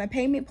put you on a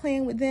payment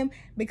plan with them?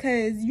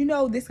 Because, you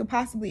know, this could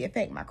possibly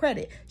affect my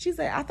credit. She's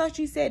like, I thought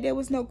you said there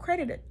was no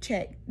credit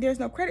check. There's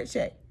no credit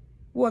check.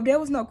 Well, if there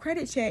was no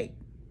credit check,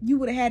 you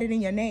would have had it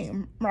in your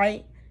name,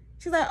 right?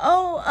 She's like,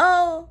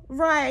 oh,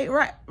 right.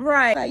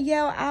 Like,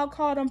 yeah, I'll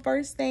call them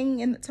first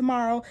thing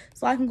tomorrow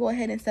so I can go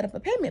ahead and set up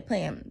a payment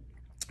plan.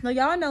 So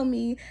y'all know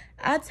me.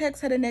 I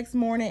text her the next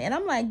morning and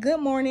I'm like, good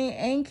morning.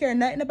 Ain't care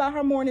nothing about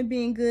her morning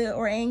being good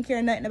or ain't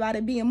care nothing about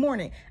it being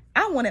morning.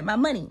 I wanted my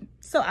money.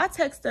 So I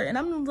text her and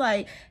I'm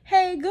like,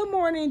 hey, good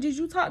morning. Did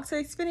you talk to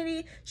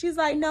Xfinity? She's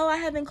like, no, I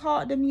haven't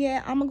called them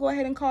yet. I'm going to go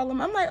ahead and call them.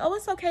 I'm like, oh,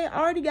 it's okay.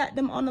 I already got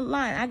them on the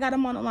line. I got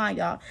them on the line,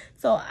 y'all.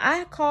 So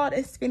I called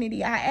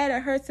Xfinity. I added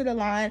her to the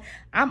line.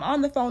 I'm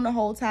on the phone the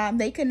whole time.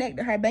 They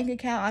connected her bank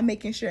account. I'm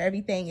making sure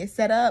everything is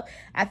set up.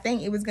 I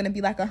think it was going to be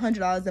like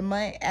 $100 a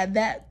month. At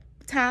that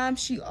time,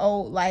 she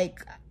owed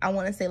like, I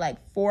want to say like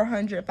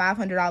 $400,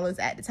 $500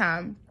 at the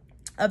time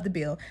of the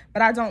bill,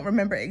 but I don't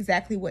remember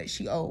exactly what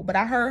she owed. But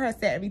I heard her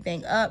set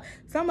everything up,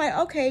 so I'm like,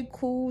 okay,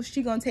 cool,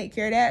 she gonna take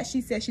care of that.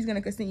 She said she's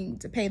gonna continue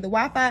to pay the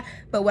Wi-Fi,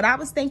 but what I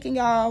was thinking,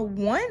 y'all,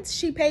 once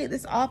she paid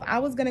this off, I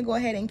was gonna go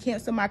ahead and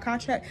cancel my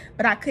contract,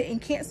 but I couldn't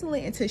cancel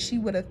it until she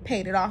would have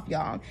paid it off,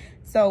 y'all.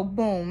 So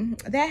boom,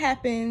 that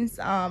happens.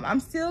 I'm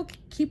still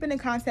keeping in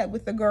contact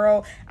with the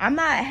girl. I'm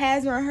not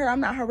hassling her,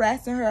 I'm not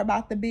harassing her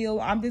about the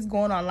bill. I'm just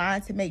going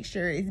online to make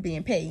sure it's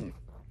being paid.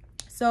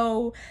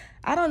 So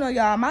I don't know,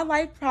 y'all. My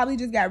life probably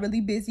just got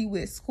really busy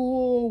with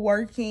school,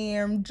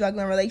 working,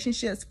 juggling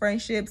relationships,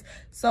 friendships.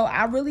 So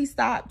I really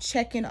stopped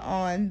checking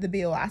on the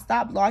bill. I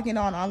stopped logging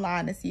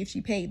online to see if she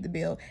paid the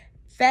bill.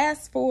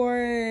 Fast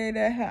forward,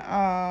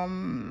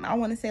 I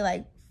want to say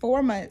like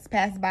 4 months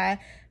passed by.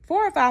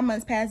 4 or 5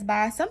 months passed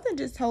by. Something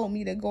just told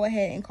me to go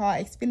ahead and call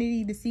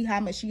Xfinity to see how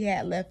much she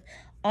had left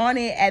on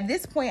it. At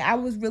this point, I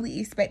was really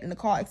expecting to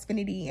call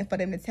Xfinity and for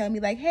them to tell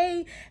me like,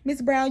 hey,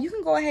 Miss Brown, you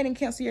can go ahead and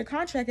cancel your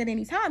contract at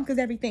any time because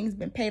everything's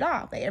been paid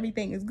off. Like,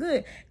 everything is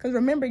good. Because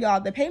remember,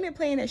 y'all, the payment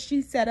plan that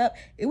she set up,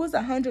 it was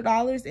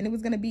 $100 and it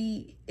was gonna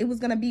be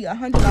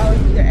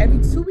 $100 either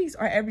every 2 weeks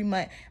or every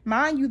month.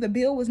 Mind you, the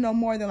bill was no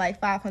more than like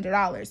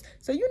 $500.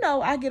 So, you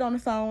know, I get on the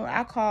phone,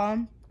 I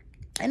call,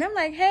 and I'm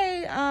like,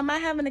 hey, I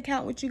have an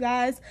account with you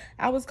guys.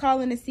 I was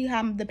calling to see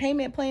how the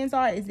payment plans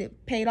are. Is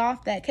it paid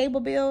off, that cable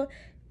bill?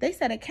 They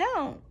said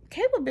account,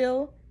 cable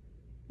bill.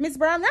 Miss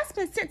Brown, that's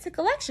been sent to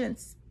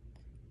collections.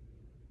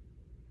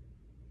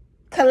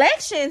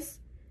 Collections?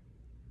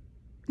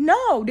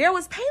 No, there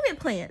was payment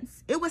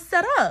plans. It was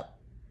set up.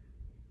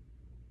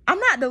 I'm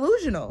not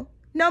delusional.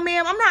 No,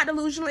 ma'am, I'm not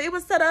delusional. It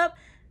was set up.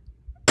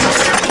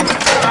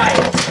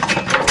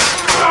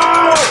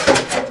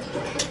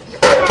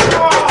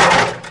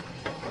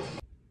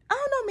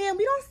 Oh, no, ma'am,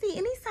 we don't see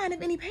any sign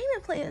of any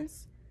payment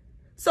plans.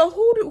 So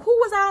who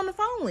was I on the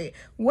phone with?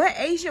 What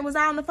agent was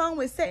I on the phone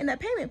with setting up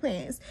payment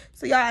plans?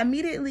 So y'all,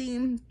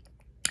 immediately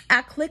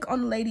I click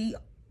on the lady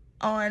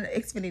on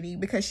Xfinity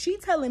because she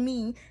telling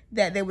me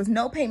that there was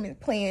no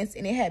payment plans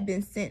and it had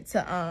been sent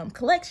to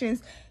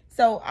collections.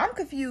 So I'm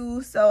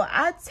confused. So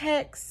I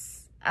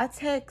text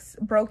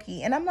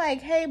Brokey and I'm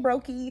like, hey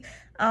Brokey,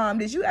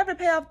 did you ever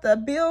pay off the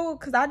bill?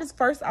 Because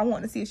I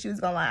wanted to see if she was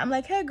gonna lie. I'm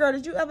like, hey girl,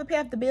 did you ever pay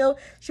off the bill?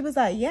 She was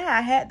like, yeah,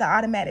 I had the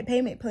automatic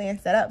payment plan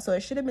set up, so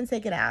it should have been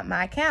taken out of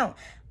my account.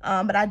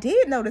 But I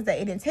did notice that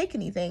it didn't take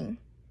anything.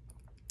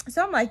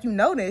 So I'm like, you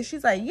noticed?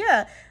 She's like,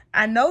 yeah,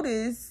 I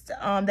noticed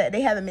that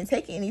they haven't been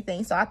taking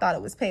anything, so I thought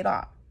it was paid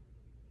off.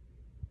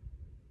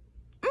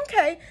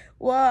 Okay,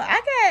 well,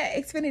 I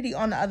got Xfinity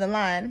on the other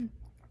line.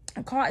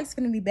 I called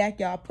Xfinity back,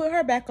 y'all. Put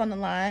her back on the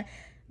line.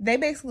 They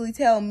basically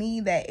tell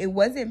me that it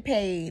wasn't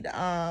paid,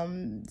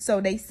 so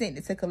they sent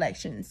it to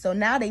collections. So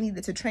now they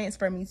needed to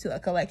transfer me to a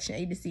collection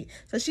agency.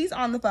 So she's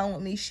on the phone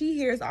with me. She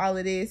hears all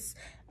of this.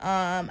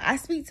 I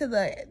speak to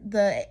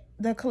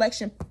the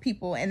collection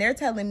people, and they're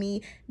telling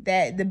me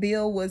that the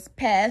bill was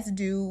past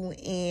due,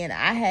 and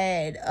I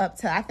had up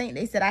to, I think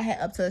they said I had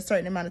up to a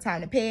certain amount of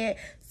time to pay it.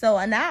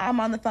 So now I'm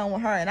on the phone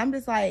with her, and I'm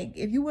just like,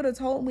 if you would have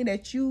told me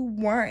that you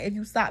weren't, if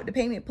you stopped the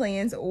payment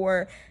plans,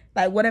 or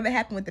like whatever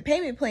happened with the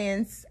payment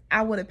plans,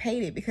 I would have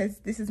paid it, because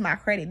this is my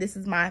credit. This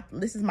is my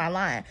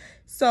line.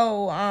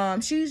 So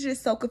she's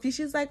just so confused.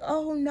 She's like,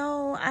 oh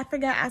no, I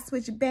forgot I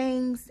switched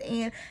banks,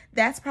 and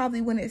that's probably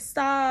when it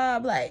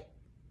stopped. Like,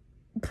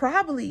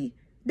 probably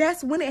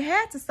that's when it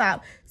had to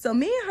stop. So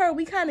me and her,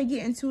 we kind of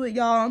get into it,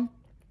 y'all,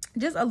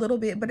 just a little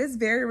bit, but it's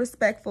very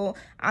respectful.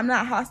 I'm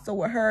not hostile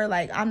with her.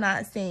 Like, I'm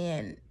not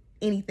saying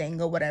anything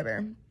or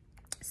whatever.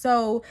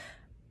 So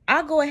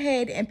I go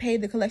ahead and pay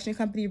the collection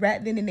company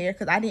right then and there,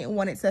 because I didn't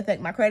want it to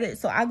affect my credit.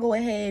 So I go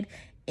ahead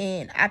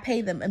and I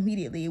pay them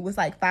immediately. It was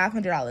like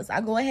 $500.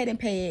 I go ahead and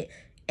pay it,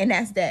 and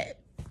that's that.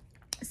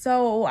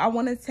 So I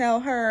want to tell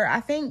her, I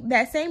think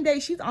that same day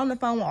she's on the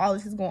phone when all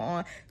this is going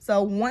on.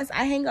 So once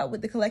I hang up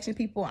with the collection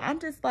people, I'm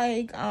just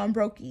like,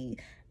 brokey,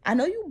 I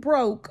know you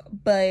broke,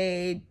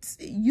 but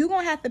you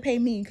gonna have to pay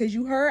me, because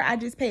you heard I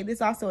just paid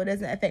this off, so it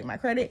doesn't affect my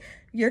credit.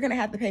 You're gonna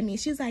have to pay me.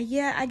 She's like,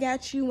 yeah, I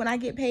got you. When I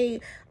get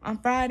paid on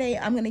Friday,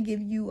 I'm gonna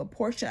give you a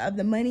portion of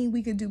the money.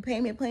 We could do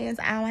payment plans.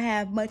 I don't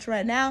have much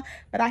right now,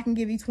 but I can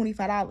give you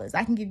 $25.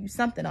 I can give you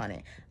something on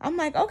it. I'm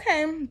like,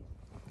 okay.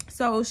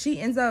 So she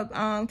ends up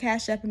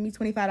cash apping me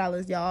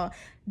 $25, y'all.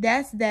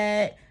 That's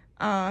that.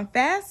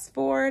 Fast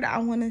forward, I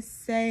want to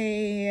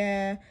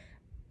say,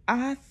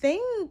 I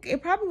think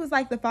it probably was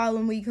like the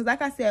following week, because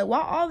like I said,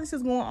 while all this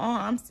is going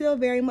on, I'm still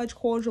very much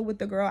cordial with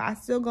the girl. I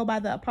still go by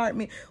the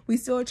apartment. We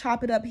still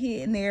chop it up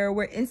here and there.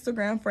 We're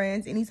Instagram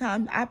friends.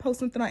 Anytime I post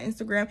something on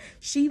Instagram,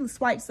 she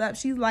swipes up.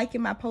 She's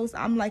liking my post.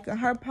 I'm liking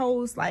her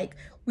post. Like,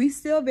 we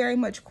still very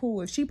much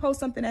cool. If she posts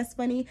something that's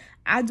funny,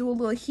 I do a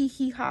little hee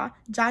hee ha,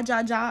 ja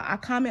ja ja. I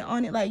comment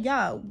on it. Like,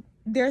 y'all,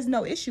 there's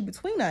no issue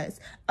between us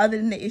other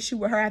than the issue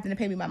with her having to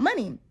pay me my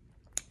money.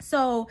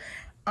 So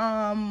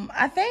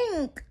I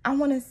think I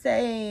want to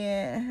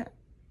say I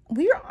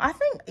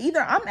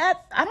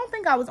don't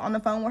think I was on the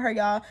phone with her,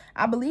 y'all.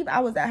 I believe I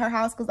was at her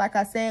house, because like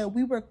I said,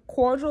 we were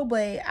cordial,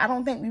 but I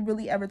don't think we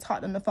really ever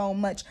talked on the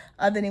phone much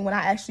other than when I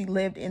actually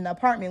lived in the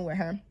apartment with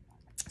her.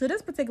 So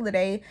this particular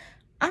day,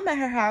 I'm at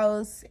her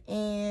house,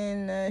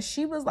 and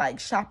she was like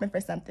shopping for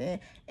something,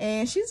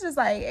 and she's just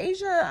like,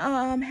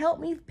 Asia, help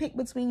me pick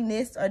between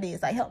this or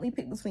this. Like, help me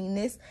pick between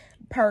this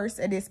purse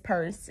or this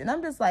purse. And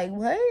I'm just like,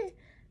 what?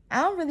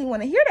 I don't really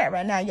want to hear that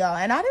right now, y'all.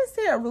 And I didn't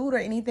say it rude or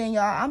anything,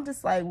 y'all. I'm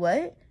just like,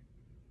 what?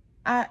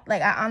 I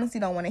honestly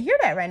don't want to hear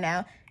that right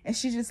now. And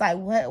she's just like,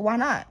 what? Why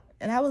not?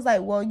 And I was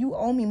like, well, you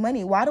owe me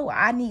money. Why do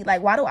I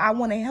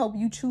want to help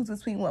you choose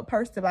between what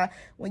purse to buy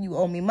when you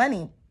owe me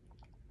money?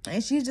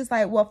 And she's just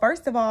like, well,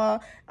 first of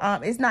all,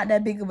 it's not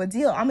that big of a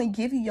deal. I'm going to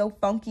give you your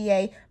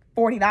funky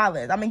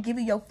 $40. I'm going to give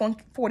you your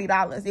funky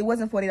 $40. It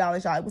wasn't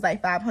 $40, y'all. It was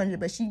like $500,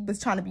 but she was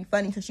trying to be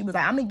funny. So she was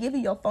like, I'm going to give you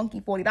your funky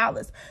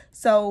 $40.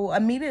 So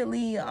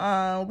immediately,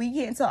 we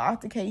get into an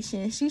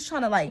altercation. She's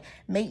trying to like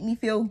make me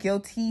feel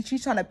guilty.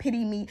 She's trying to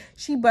pity me.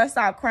 She busts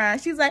out crying.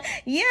 She's like,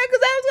 yeah,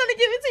 because I was going to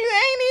give it to you.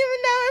 I ain't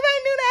even know. If I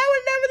knew that, I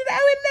would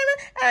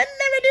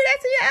never do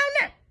that to you. I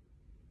don't know.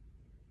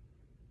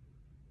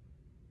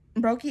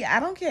 Brokey, I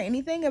don't care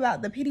anything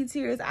about the pity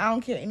tears. I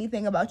don't care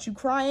anything about you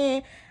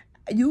crying.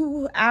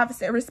 I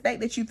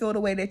respect that you feel the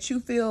way that you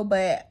feel,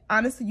 but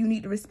honestly, you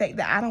need to respect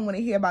that I don't want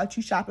to hear about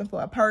you shopping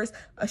for a purse,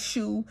 a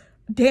shoe,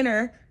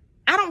 dinner.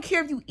 I don't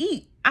care if you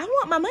eat. I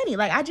want my money.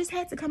 Like, I just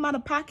had to come out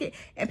of pocket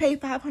and pay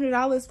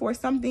 $500 for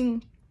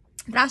something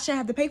that I shouldn't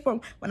have to pay for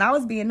when I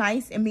was being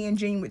nice and being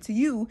genuine to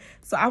you.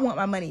 So I want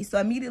my money. So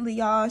immediately,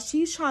 y'all,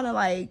 she's trying to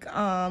like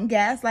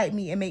gaslight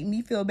me and make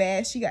me feel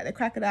bad. She got the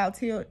crocodile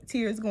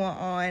tears going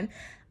on.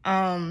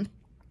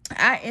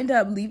 I end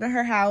up leaving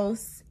her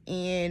house,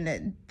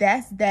 and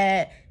that's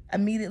that.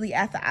 Immediately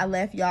after I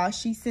left, y'all,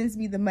 she sends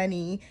me the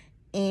money,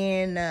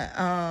 and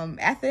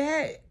after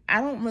that,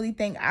 I don't really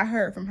think I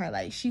heard from her.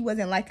 Like, she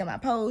wasn't liking my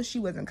post, she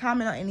wasn't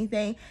commenting on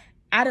anything.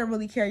 I didn't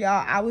really care,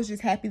 y'all. I was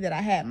just happy that I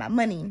had my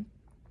money.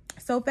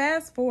 So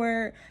fast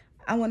forward,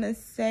 I want to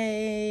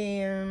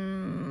say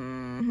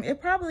it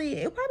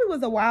probably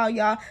was a while,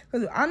 y'all,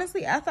 because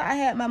honestly, after I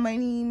had my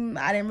money,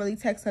 I didn't really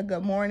text her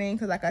good morning,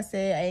 because like I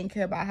said, I didn't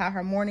care about how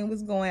her morning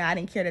was going. I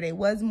didn't care that it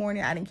was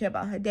morning. I didn't care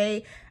about her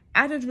day.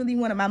 I just really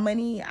wanted my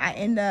money. I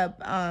end up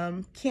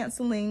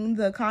canceling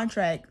the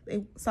contract.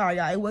 Sorry,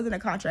 y'all, it wasn't a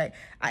contract.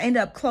 I end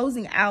up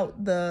closing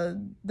out the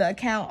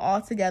account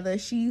altogether.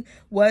 She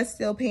was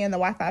still paying the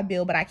Wi-Fi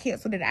bill, but I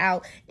canceled it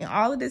out. And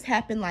all of this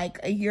happened like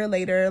a year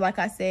later. Like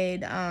I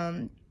said,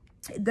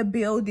 the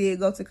bill did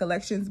go to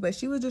collections, but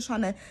she was just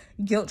trying to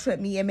guilt trip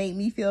me and make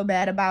me feel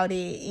bad about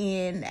it.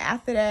 And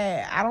after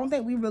that, I don't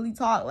think we really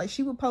talked. Like,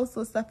 she would post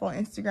little stuff on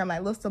Instagram,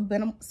 like little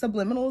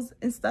subliminals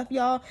and stuff,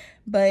 y'all,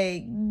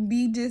 but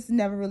we just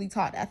never really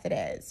talked after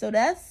that. So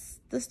that's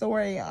the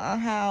story on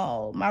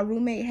how my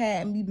roommate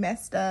had me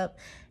messed up.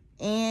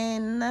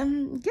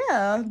 And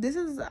yeah, this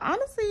is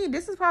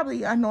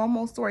probably a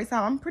normal story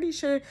time. I'm pretty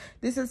sure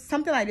this is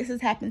something like this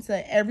has happened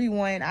to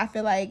everyone. I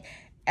feel like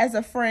as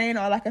a friend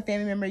or like a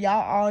family member,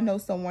 y'all all know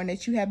someone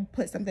that you have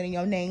put something in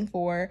your name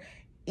for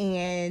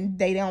and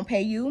they don't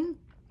pay you.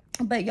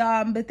 But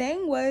y'all, the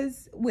thing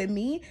was with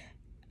me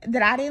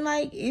that I didn't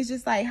like is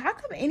just like, how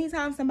come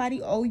anytime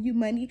somebody owe you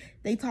money,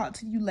 they talk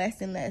to you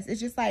less and less?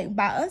 It's just like,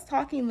 by us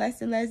talking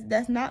less and less,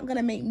 that's not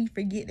gonna make me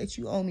forget that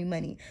you owe me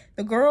money.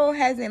 The girl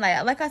hasn't,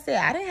 like I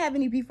said, I didn't have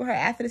any beef with her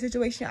after the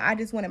situation. I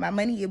just wanted my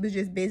money. It was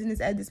just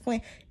business at this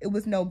point. It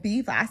was no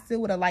beef. I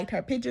still would have liked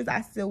her pictures. I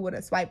still would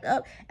have swiped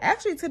up.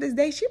 Actually, to this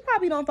day, she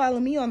probably don't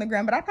follow me on the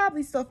gram, but I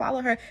probably still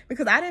follow her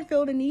because I didn't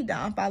feel the need to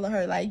unfollow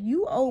her. Like,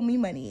 you owe me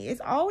money. It's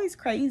always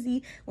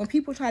crazy when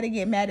people try to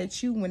get mad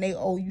at you when they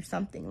owe you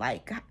something.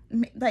 Like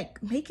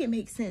make it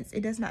make sense.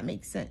 It does not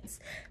make sense.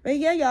 But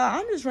yeah, y'all,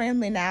 I'm just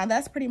rambling now.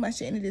 That's pretty much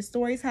the end of this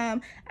story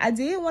time. I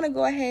did want to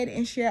go ahead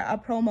and share a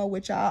promo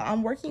with y'all.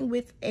 I'm working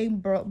with a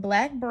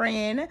black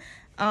brand.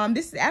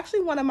 This is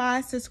actually one of my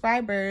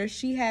subscribers.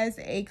 She has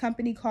a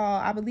company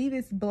called, I believe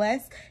it's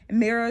Bless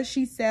Mirror.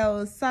 She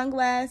sells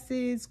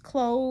sunglasses,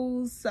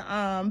 clothes,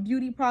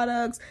 beauty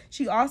products.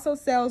 She also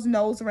sells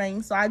nose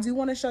rings. So I do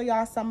want to show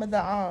y'all some of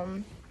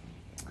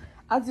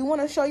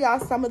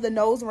the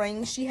nose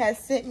rings she has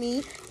sent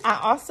me.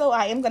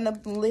 I am going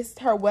to list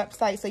her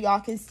website so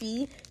y'all can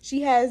see.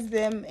 She has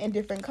them in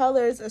different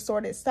colors,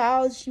 assorted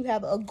styles. You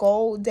have a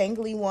gold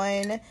dangly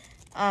one.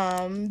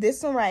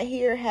 This one right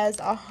here has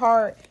a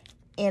heart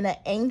and an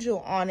angel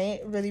on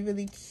it. Really,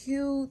 really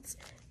cute.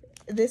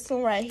 This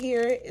one right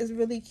here is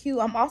really cute.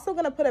 I'm also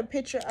going to put a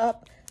picture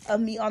up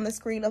of me on the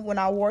screen of when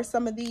I wore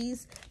some of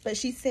these. But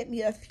she sent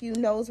me a few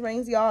nose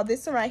rings, y'all.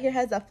 This one right here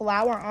has a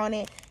flower on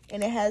it.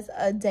 And it has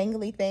a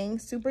dangly thing.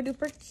 Super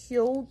duper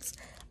cute.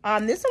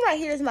 This one right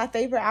here is my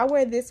favorite. I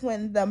wear this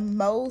one the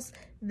most.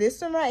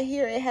 This one right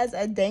here, it has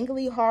a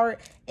dangly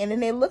heart. And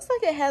then it looks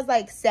like it has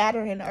like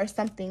Saturn or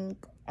something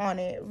on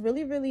it.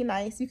 Really, really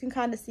nice. You can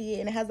kind of see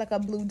it. And it has like a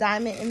blue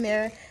diamond in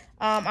there.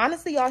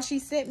 Honestly, y'all, she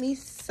sent me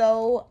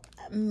so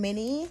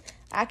many.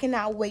 I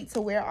cannot wait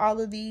to wear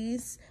all of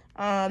these.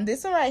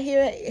 This one right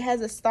here, it has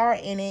a star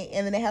in it.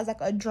 And then it has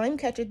like a dream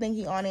catcher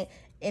thingy on it.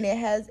 And it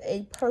has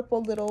a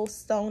purple little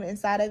stone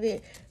inside of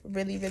it.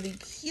 Really, really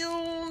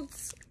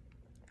cute.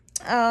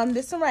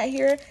 This one right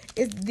here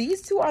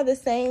these two are the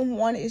same.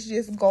 One is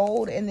just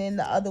gold and then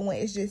the other one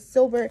is just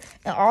silver.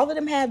 And all of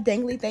them have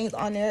dangly things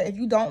on there. If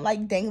you don't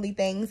like dangly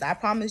things, I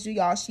promise you,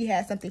 y'all, she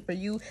has something for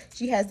you.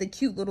 She has the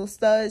cute little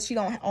studs. She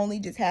don't only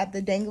just have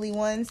the dangly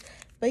ones.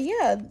 But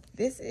yeah,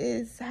 this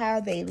is how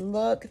they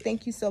look.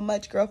 Thank you so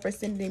much, girl, for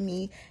sending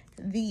me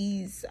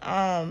these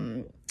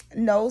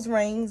nose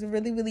rings.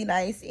 Really, really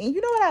nice. And you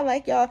know what I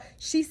like, y'all?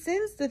 She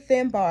sends the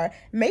thin bar.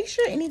 Make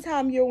sure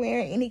anytime you're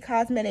wearing any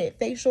cosmetic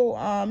facial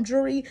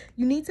jewelry,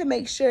 you need to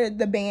make sure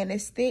the band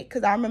is thick.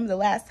 Because I remember the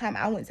last time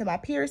I went to my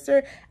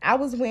piercer, I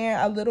was wearing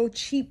a little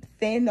cheap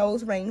thin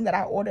nose ring that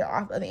I ordered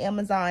off of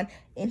Amazon,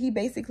 and he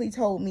basically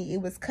told me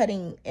it was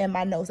cutting in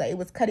my nose, like it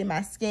was cutting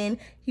my skin.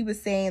 He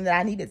was saying that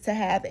I needed to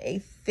have a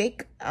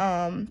thick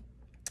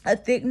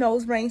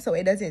nose ring so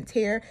it doesn't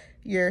tear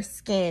your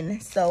skin.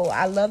 So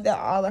I love that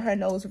all of her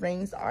nose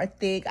rings are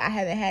thick. I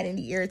haven't had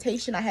any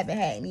irritation. I haven't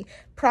had any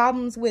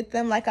problems with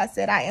them. Like I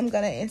said, I am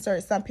going to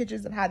insert some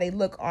pictures of how they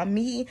look on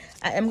me.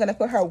 I am going to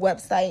put her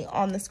website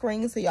on the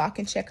screen so y'all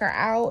can check her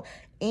out.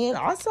 And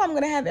also, I'm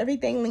going to have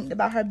everything linked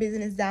about her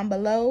business down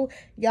below.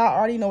 Y'all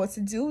already know what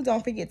to do.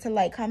 Don't forget to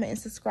like, comment, and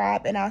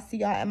subscribe. And I'll see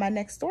y'all in my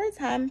next story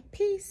time.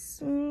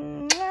 Peace.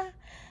 Mwah.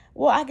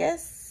 Well, I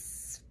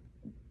guess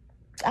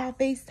I'll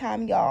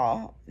FaceTime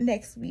y'all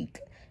next week.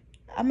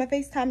 I'm going to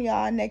FaceTime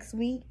y'all next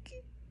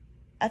week.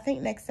 I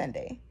think next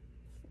Sunday.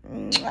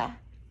 Mwah.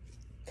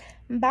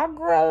 Bye,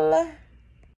 girl.